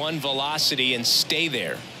commit to one velocity and stay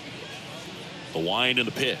there. The wind and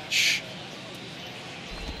the pitch.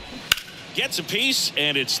 Gets a piece,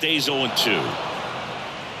 and it stays 0-2.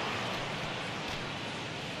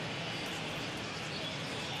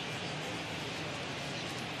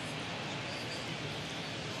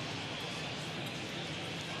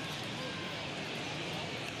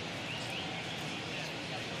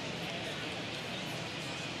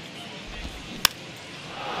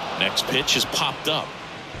 Next pitch is popped up.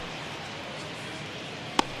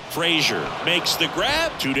 Frazier makes the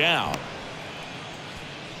grab. 2 down.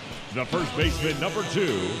 The first baseman, number 2,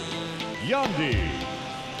 Yandy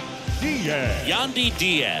Diaz. Yandy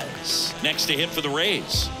Diaz next to hit for the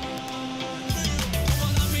Rays.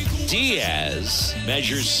 Diaz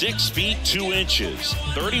measures 6 feet 2 inches,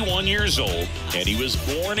 31 years old, and he was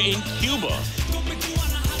born in Cuba.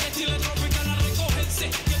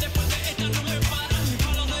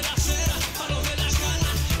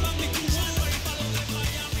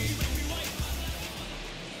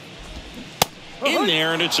 In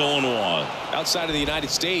there, and it's 0-1. Outside of the United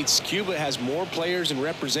States, Cuba has more players and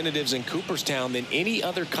representatives in Cooperstown than any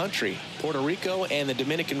other country. Puerto Rico and the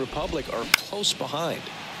Dominican Republic are close behind.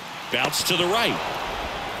 Bounce to the right.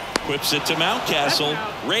 Whips it to Mountcastle.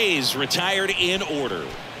 Rays retired in order.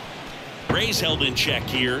 Rays held in check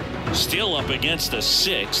here, still up against a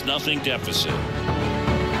 6-0 deficit.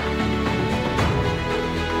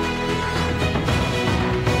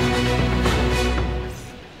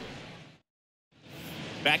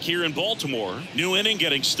 Back here in Baltimore, new inning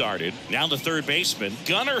getting started. Now the third baseman,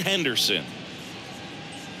 Gunnar Henderson.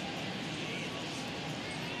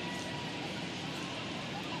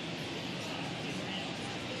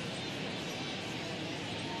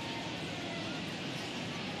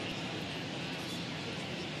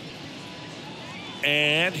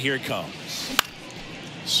 And here it comes.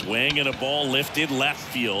 Swing and a ball lifted left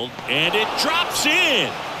field, and it drops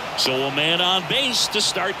in. So a man on base to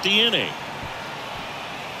start the inning.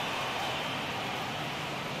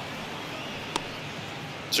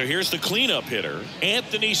 So here's the cleanup hitter,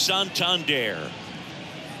 Anthony Santander.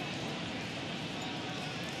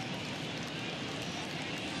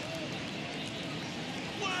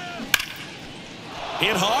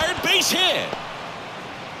 Hit hard, base hit.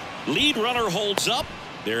 Lead runner holds up.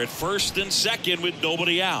 They're at first and second with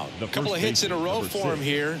nobody out. A couple of hits in a row for him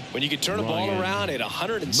here. When you can turn the ball around at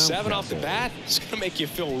 107 off the bat, it's going to make you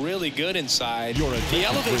feel really good inside. He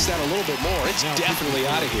elevates that a little bit more. It's definitely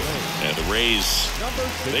out of here. And the Rays,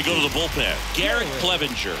 they go to the bullpen. Garrett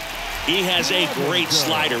Clevenger. He has a great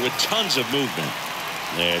slider with tons of movement.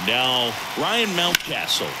 And now Ryan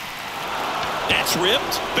Mountcastle. That's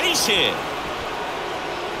ripped. Base hit.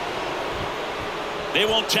 They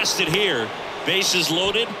won't test it here. Bases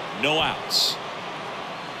loaded, no outs.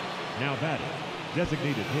 Now batting,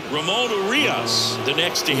 designated hitter Ramon Urias, the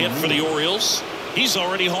next to hit for the Orioles. He's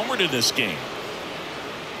already homered in this game.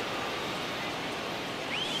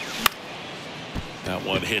 That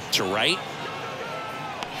one hit to right.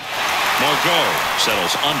 Margot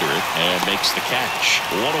settles under it and makes the catch.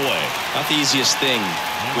 One away. Not the easiest thing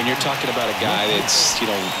when you're talking about a guy that's,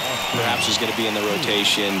 perhaps is going to be in the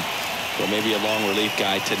rotation, or maybe a long relief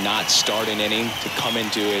guy, to not start an inning, to come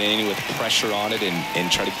into an inning with pressure on it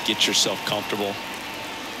and try to get yourself comfortable.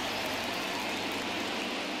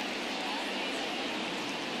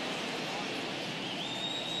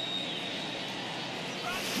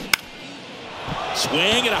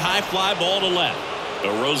 Swing and a high fly ball to left.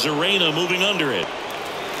 Rosarena moving under it.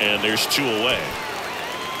 And there's 2 away.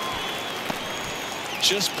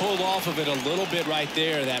 Just pulled off of it a little bit right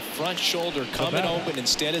there. That front shoulder coming open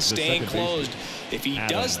instead of staying closed. If he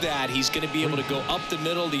does that, he's going to be able to go up the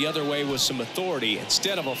middle the other way with some authority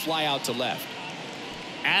instead of a fly out to left.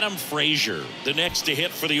 Adam Frazier, the next to hit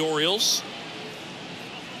for the Orioles.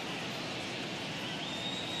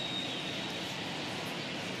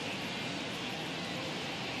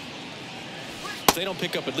 If they don't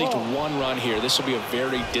pick up at least 1 run here, this will be a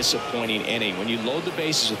very disappointing inning. When you load the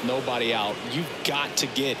bases with nobody out, you've got to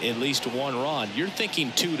get at least 1 run. You're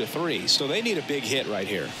thinking 2 to 3, so they need a big hit right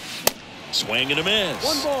here. Swing and a miss.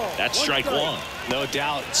 1 ball. That's strike 1. No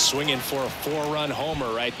doubt, swinging for a 4-run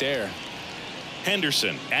homer right there.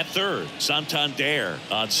 Henderson at third. Santander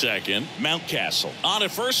on second. Mountcastle on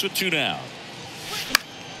at first with 2 down.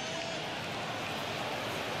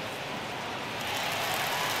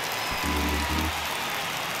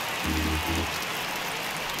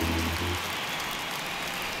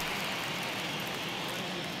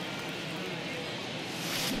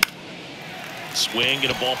 Swing and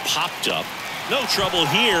a ball popped up. No trouble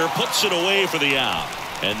here. Puts it away for the out.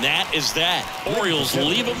 And that is that. Orioles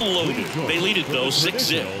leave them loaded. They lead it though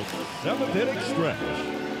 6-0. 7th inning stretch.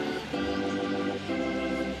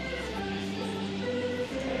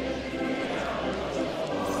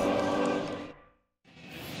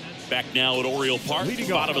 Back now at Oriole Park,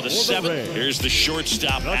 bottom of the 7th. Here's the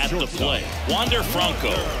shortstop at the plate, Wander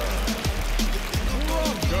Franco.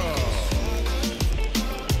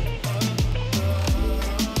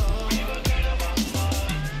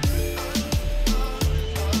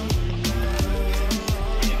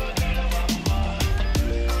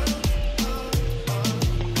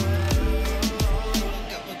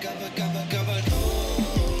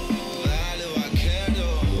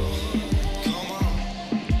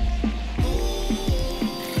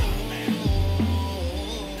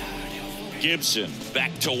 Gibson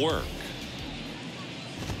back to work.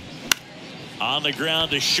 On the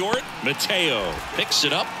ground to short. Mateo picks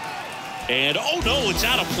it up. And oh no, it's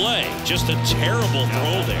out of play. Just a terrible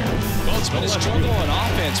throw there. Well, it's been a struggle on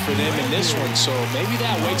offense for them in this one, so maybe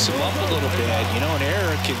that wakes them up a little bit. An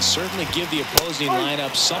error can certainly give the opposing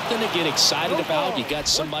lineup something to get excited about. You got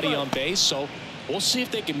somebody on base, so we'll see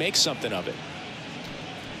if they can make something of it.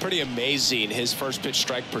 Pretty amazing, his first pitch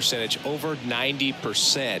strike percentage over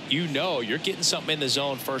 90%. You're getting something in the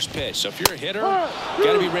zone first pitch. So if you're a hitter, you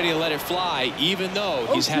got to be ready to let it fly, even though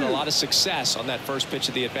he's had a lot of success on that first pitch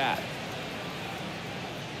of the at bat.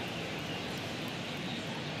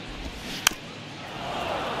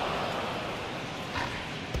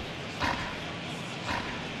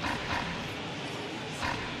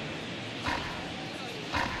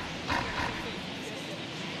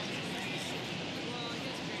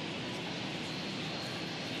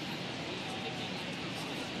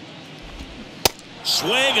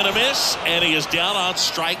 Swing and a miss, and he is down on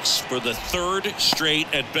strikes for the third straight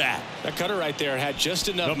at bat. That cutter right there had just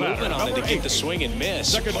enough movement on it to get the swing and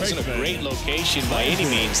miss. It wasn't a great location by any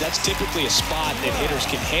means. That's typically a spot that hitters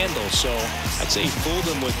can handle, so I'd say he fooled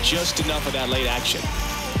him with just enough of that late action.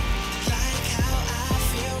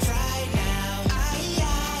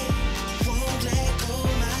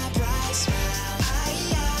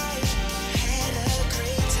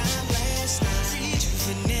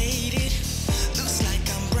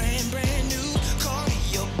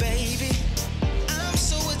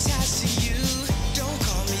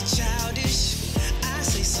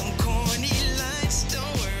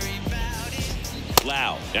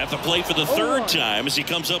 At the plate for the third time as he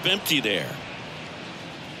comes up empty there.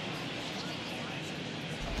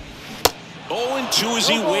 0-2 as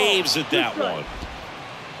he waves at that one.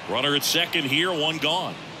 Runner at second here, one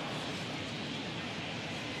gone.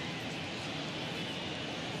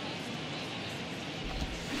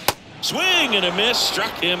 Swing and a miss,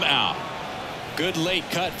 struck him out. Good late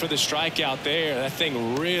cut for the strikeout there. That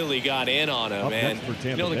thing really got in on him. And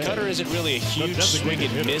you know, the cutter isn't really a huge swing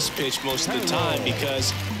and miss pitch most of the time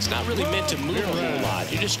because it's not really meant to move a whole lot.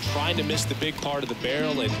 You're just trying to miss the big part of the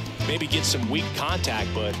barrel and maybe get some weak contact.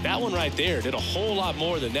 But that one right there did a whole lot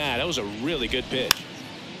more than that. That was a really good pitch.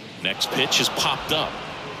 Next pitch is popped up.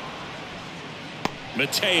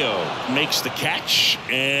 Mateo makes the catch,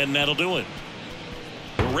 and that'll do it.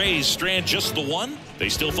 The Rays strand just the one. They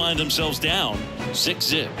still find themselves down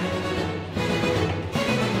 6-0.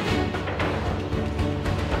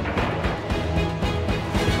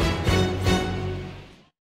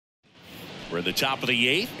 We're at the top of the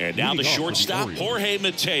eighth, and now the shortstop, Jorge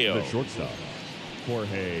Mateo. The shortstop,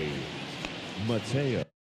 Jorge Mateo.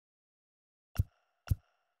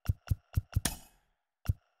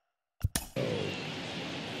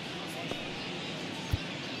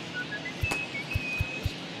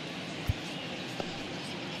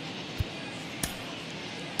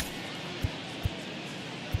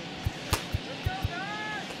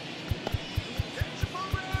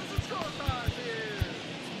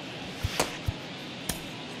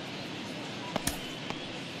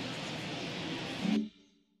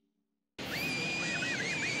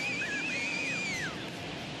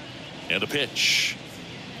 And a pitch.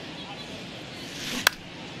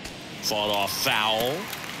 Fought off foul.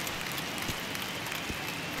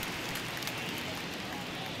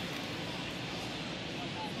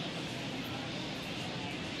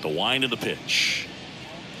 The wind of the pitch.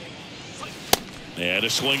 And a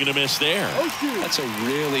swing and a miss there. That's a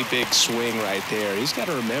really big swing right there. He's got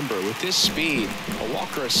to remember, with this speed, a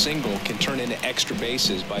walk or a single can turn into extra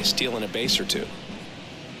bases by stealing a base or two.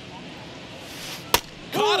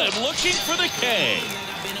 Caught him looking for the K.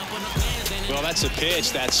 Well, that's a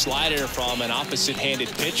pitch, that slider from an opposite-handed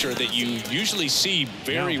pitcher that you usually see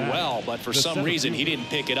very well, but for some reason he didn't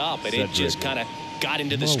pick it up, and it just kind of got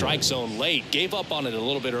into the strike zone late. Gave up on it a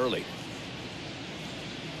little bit early.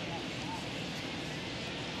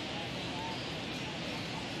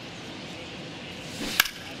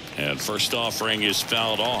 And first offering is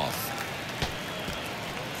fouled off.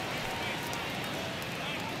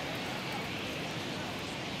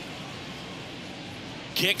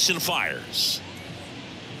 Kicks and fires.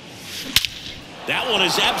 That one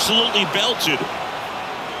is absolutely belted.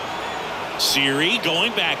 Siri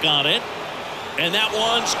going back on it. And that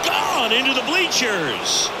one's gone into the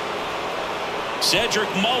bleachers.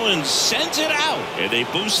 Cedric Mullins sends it out, and they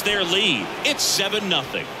boost their lead. It's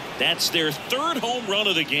 7-0. That's their third home run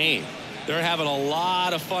of the game. They're having a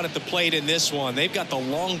lot of fun at the plate in this one. They've got the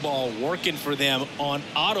long ball working for them on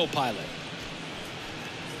autopilot.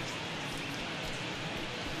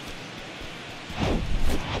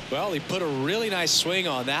 Well, he put a really nice swing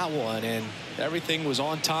on that one, and everything was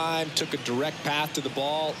on time, took a direct path to the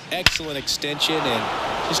ball, excellent extension,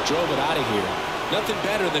 and just drove it out of here. Nothing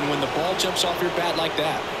better than when the ball jumps off your bat like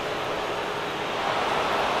that.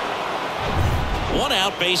 One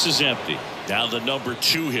out, base is empty. Now the number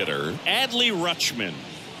 2 hitter, Adley Rutschman.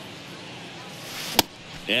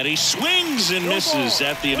 And he swings and misses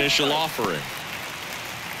at the initial offering.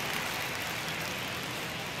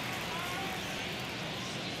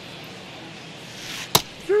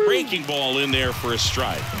 Breaking ball in there for a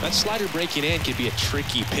strike. That slider breaking in can be a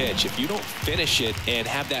tricky pitch. If you don't finish it and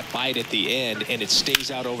have that bite at the end and it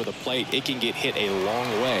stays out over the plate, it can get hit a long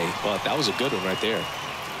way. But that was a good one right there.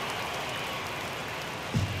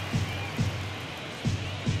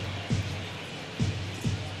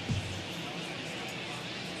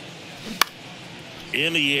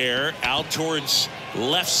 In the air, out towards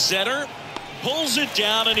left center, pulls it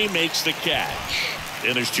down, and he makes the catch.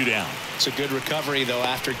 And there's 2 down. It's a good recovery, though,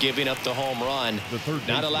 after giving up the home run.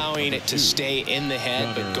 Not allowing it to stay in the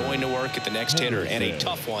head, but going to work at the next hitter, and a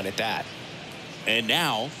tough one at that. And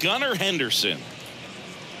now, Gunnar Henderson.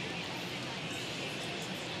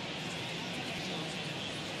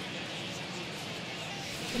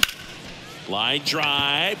 Line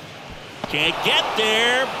drive. Can't get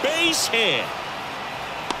there. Base hit.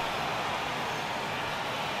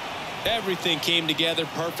 Everything came together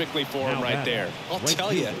perfectly for him right there. I'll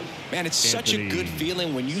tell you, man, it's such a good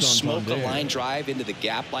feeling when you smoke a line drive into the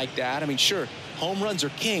gap like that. I mean, sure, home runs are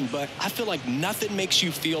king, but I feel like nothing makes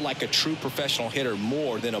you feel like a true professional hitter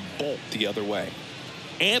more than a bolt the other way.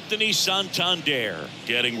 Anthony Santander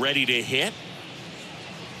getting ready to hit.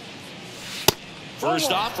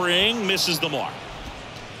 First offering misses the mark.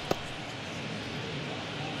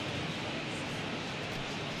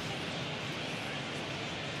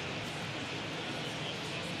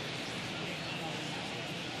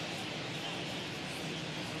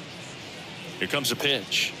 Here comes a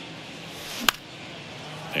pitch.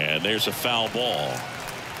 And there's a foul ball.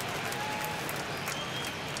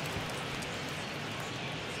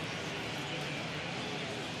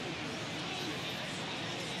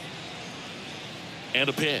 And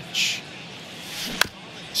a pitch.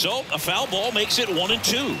 So a foul ball makes it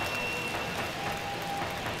 1-2.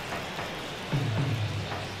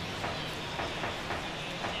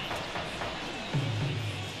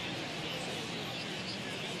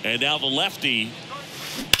 And now the lefty.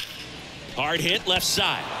 Hard hit left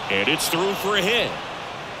side. And it's through for a hit.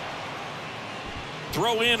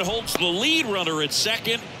 Throw in holds the lead runner at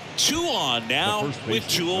second. 2 on now with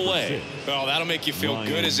 2 away. Well, that'll make you feel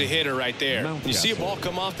good as a hitter right there. When you see a ball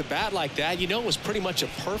come off the bat like that, you know it was pretty much a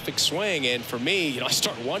perfect swing. And for me, I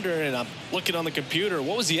start wondering, and I'm looking on the computer,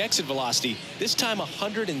 what was the exit velocity? This time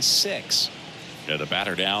 106. And the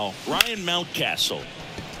batter now, Ryan Mountcastle.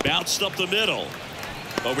 Bounced up the middle.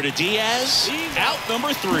 Over to Diaz. Out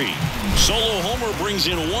number 3. Solo homer brings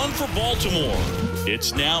in 1 for Baltimore.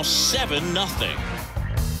 It's now 7-0.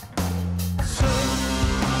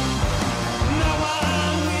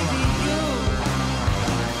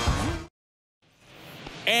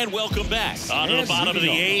 And welcome back. On to the bottom of the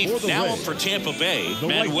 8th. Now up for Tampa Bay,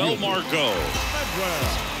 Manuel Margot.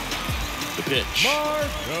 The pitch.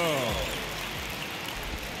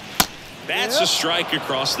 That's a strike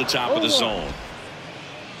across the top of the zone.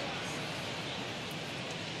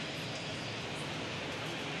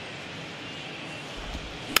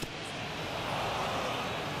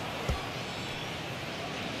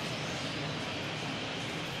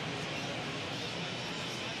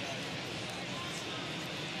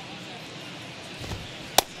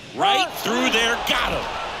 Right through there, got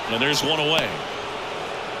him. And there's 1 away.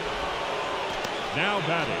 Now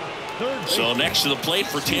batting, third. So next to the plate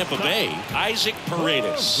for Tampa Bay, Isaac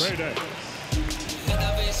Paredes.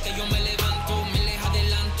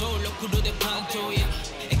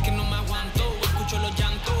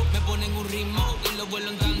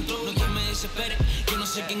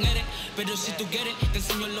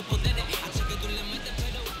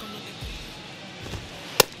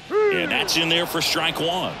 And that's in there for strike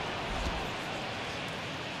 1.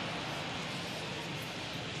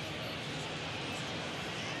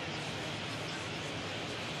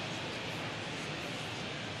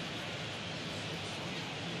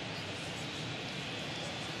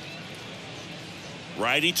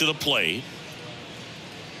 Righty to the plate.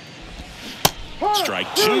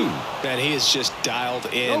 Strike 2. Man, he is just dialed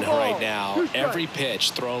in right now. Every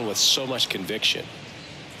pitch thrown with so much conviction.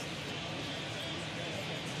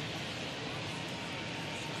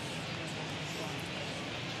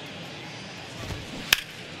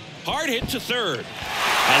 Hard hit to third.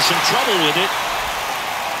 Has some trouble with it.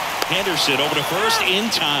 Henderson over to first in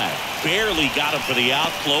time. Barely got him for the out.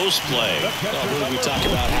 Close play. Well, we talk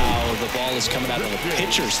about how the ball is coming out of the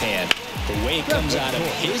pitcher's hand. The way it comes out of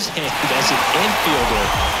his hand as an infielder.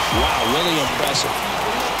 Wow, really impressive.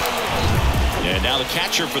 And now the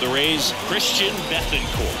catcher for the Rays, Christian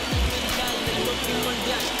Bethancourt.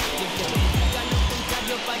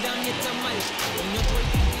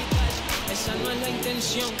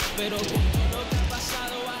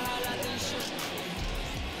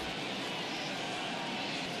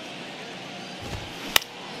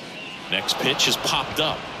 Next pitch is popped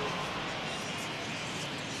up.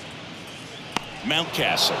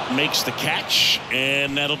 Mountcastle makes the catch,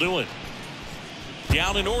 and that'll do it.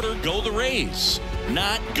 Down in order go the Rays.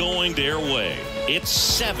 Not going their way. It's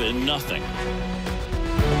 7-0.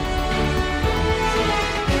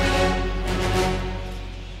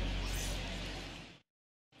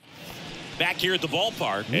 Back here at the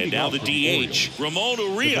ballpark, and now the DH, Ramon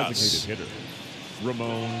Urias.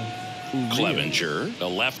 Ramon Clevenger, the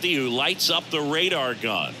lefty who lights up the radar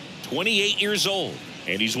gun. 28 years old.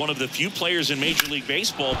 And he's one of the few players in Major League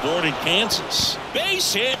Baseball born in Kansas.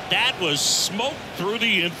 Base hit. That was smoked through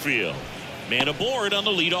the infield. Man aboard on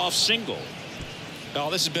the leadoff single. Oh,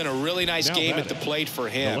 this has been a really nice game at the plate for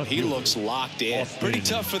him. He looks locked in. Pretty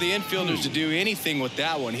tough for the infielders to do anything with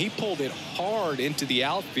that one. He pulled it hard into the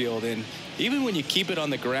outfield, and even when you keep it on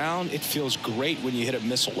the ground, it feels great when you hit a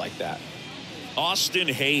missile like that. Austin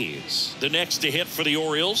Hayes, the next to hit for the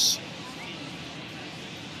Orioles.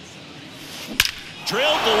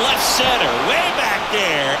 Drilled to left center, way back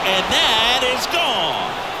there, and that is gone.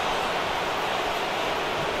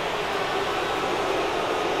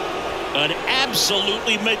 An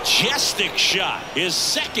absolutely majestic shot. His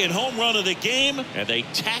second home run of the game, and they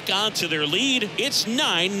tack on to their lead. It's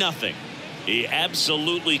 9-0. He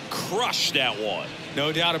absolutely crushed that one.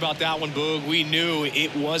 No doubt about that one, Boog. We knew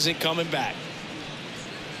it wasn't coming back.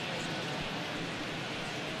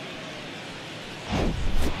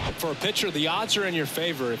 For a pitcher, the odds are in your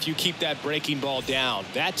favor if you keep that breaking ball down.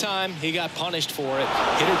 That time, he got punished for it.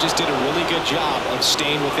 Hitter just did a really good job of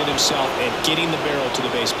staying within himself and getting the barrel to the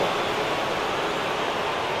baseball.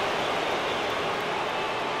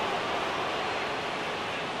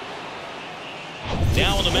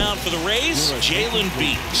 Now on the mound for the Rays, Jalen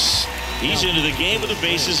Beeks. He's into the game with the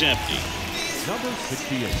bases empty. Number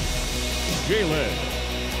 68, Jalen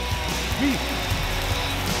Beeks.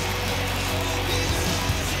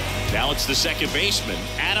 Now it's the second baseman,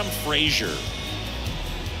 Adam Frazier.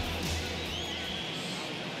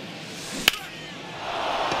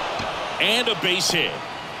 And a base hit.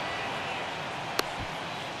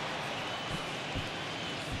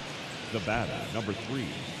 The batter, number 3,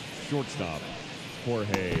 shortstop,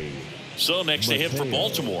 Jorge. So next to hit for Mateo.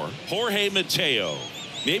 Baltimore, Jorge Mateo.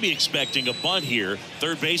 Maybe expecting a bunt here.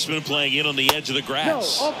 Third baseman playing in on the edge of the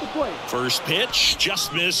grass. No, off the plate. First pitch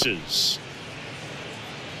just misses.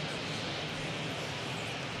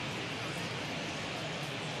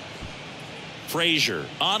 Frazier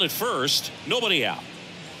on at first, nobody out.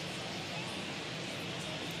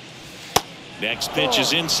 Next pitch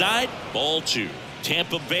is inside, ball 2.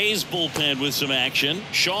 Tampa Bay's bullpen with some action.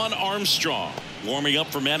 Sean Armstrong warming up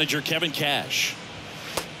for manager Kevin Cash.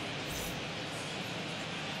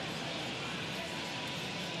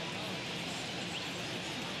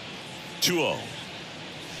 (2-0).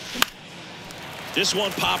 This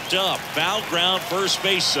one popped up, foul ground first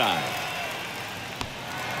base side.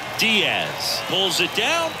 Diaz pulls it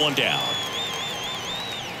down, one down.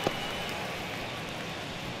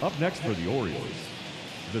 Up next for the Orioles,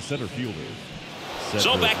 the center fielder.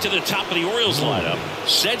 So back to the top of the Orioles lineup,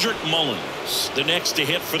 Cedric Mullins, the next to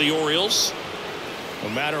hit for the Orioles. No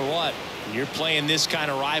matter what, when you're playing this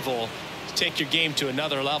kind of rival, take your game to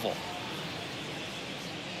another level.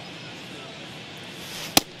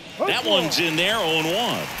 That one's in there,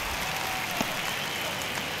 0-1.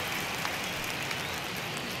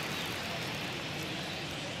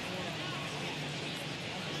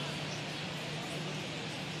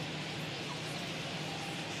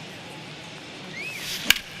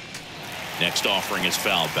 Next offering is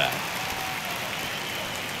fouled back.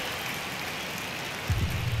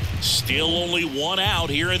 Still only one out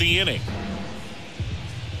here in the inning.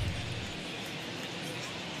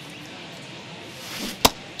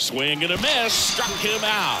 Swing and a miss, struck him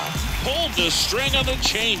out. Pulled the string on the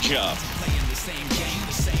changeup.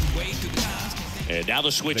 And now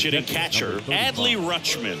the switch hitting catcher, Adley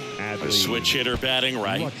Rutschman. The switch hitter batting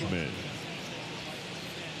right. Rutschman.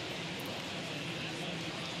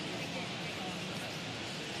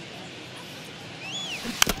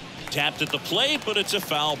 Tapped at the plate, but it's a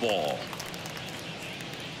foul ball.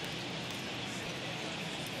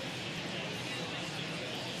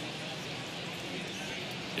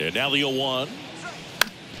 And now the 0-1.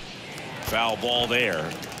 Foul ball there.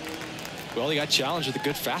 Well, he got challenged with a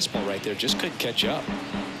good fastball right there. Just couldn't catch up.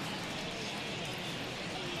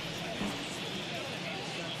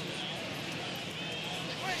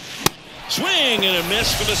 Swing and a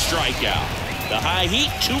miss for the strikeout. The high heat,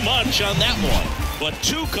 too much on that one. But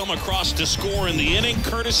 2 come across to score in the inning,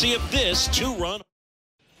 courtesy of this 2-run.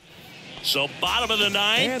 So bottom of the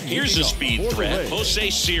 9th, here's a speed threat,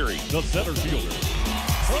 Jose Siri. The center fielder,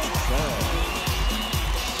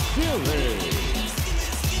 Siri.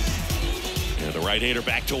 And the right-hander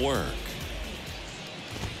back to work.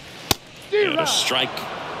 And a strike.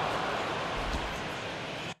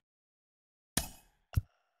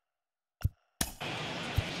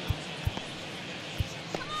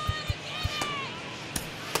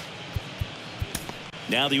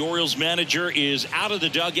 Now the Orioles manager is out of the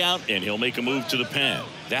dugout, and he'll make a move to the pen.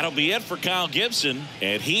 That'll be it for Kyle Gibson,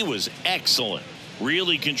 and he was excellent.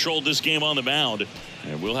 Really controlled this game on the mound,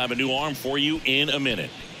 and we'll have a new arm for you in a minute.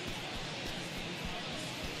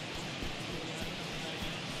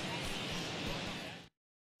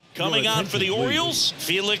 Coming on for the Orioles,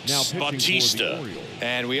 Felix Bautista.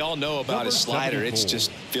 And we all know about his slider. It's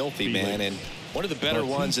just filthy, man. And one of the better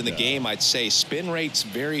ones in the game, I'd say. Spin rate's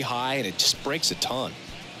very high, and it just breaks a ton.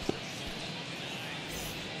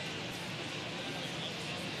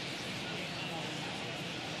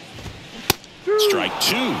 Strike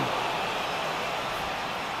two.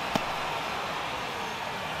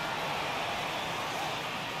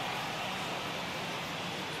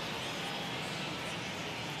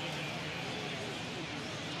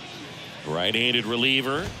 Right-handed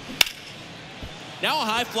reliever. Now a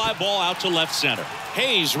high fly ball out to left center.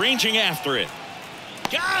 Hayes ranging after it.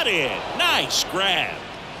 Got it. Nice grab.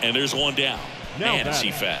 And there's one down. Man, is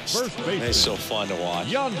he fast. He's so fun to watch.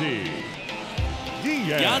 Yandy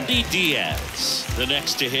Diaz. Yandy Diaz, the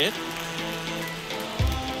next to hit.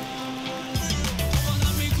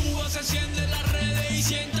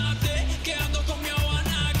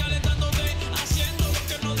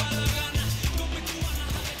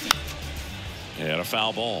 And a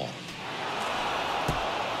foul ball.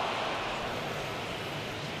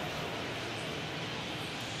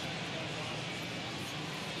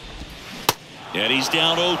 And he's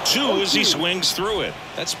down 0-2 as he swings through it.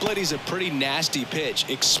 That splitty's a pretty nasty pitch.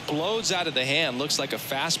 Explodes out of the hand, looks like a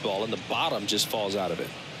fastball, and the bottom just falls out of it.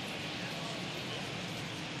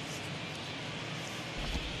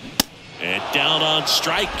 And down on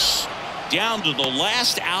strikes. Down to the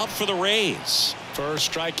last out for the Rays.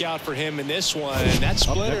 First strikeout for him in this one. That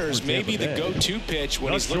splitter is maybe the go-to pitch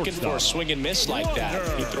when he's looking for a swing and miss like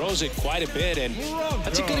that. He throws it quite a bit, and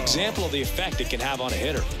that's a good example of the effect it can have on a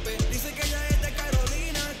hitter.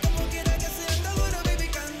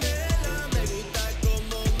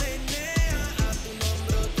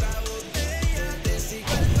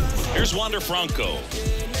 Here's Wander Franco.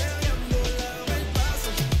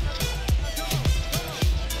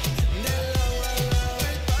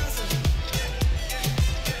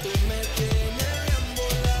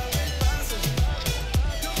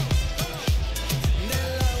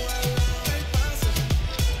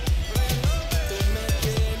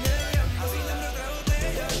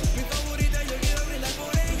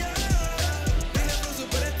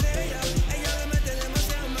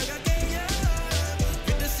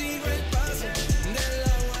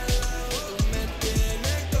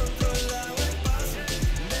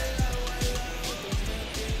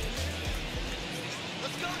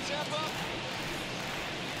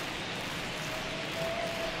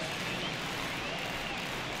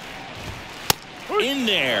 In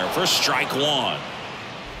there for strike one.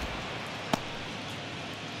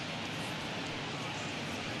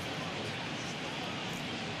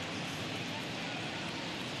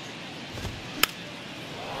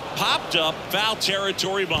 Popped up, foul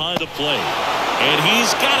territory behind the plate. And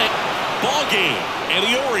he's got it. Ball game. And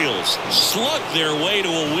the Orioles slug their way to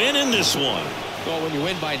a win in this one. Well, when you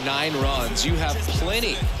win by 9 runs, you have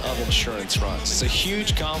plenty of insurance runs. It's a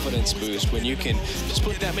huge confidence boost when you can just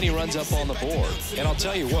put that many runs up on the board. And I'll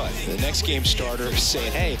tell you what, the next game starter is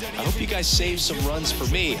saying, hey, I hope you guys save some runs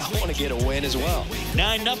for me. I want to get a win as well.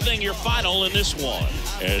 9-0 your final in this one.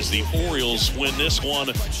 As the Orioles win this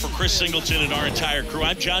one, for Chris Singleton and our entire crew,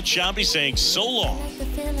 I'm John Shambi saying so long.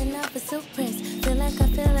 Feel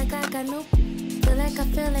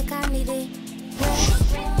like I need it.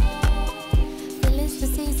 It's the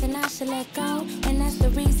season I should let go, and that's the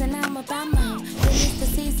reason I'm about my. It's the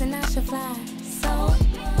season I should fly so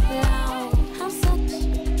low. I'm so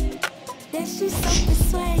that she's so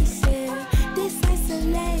persuasive.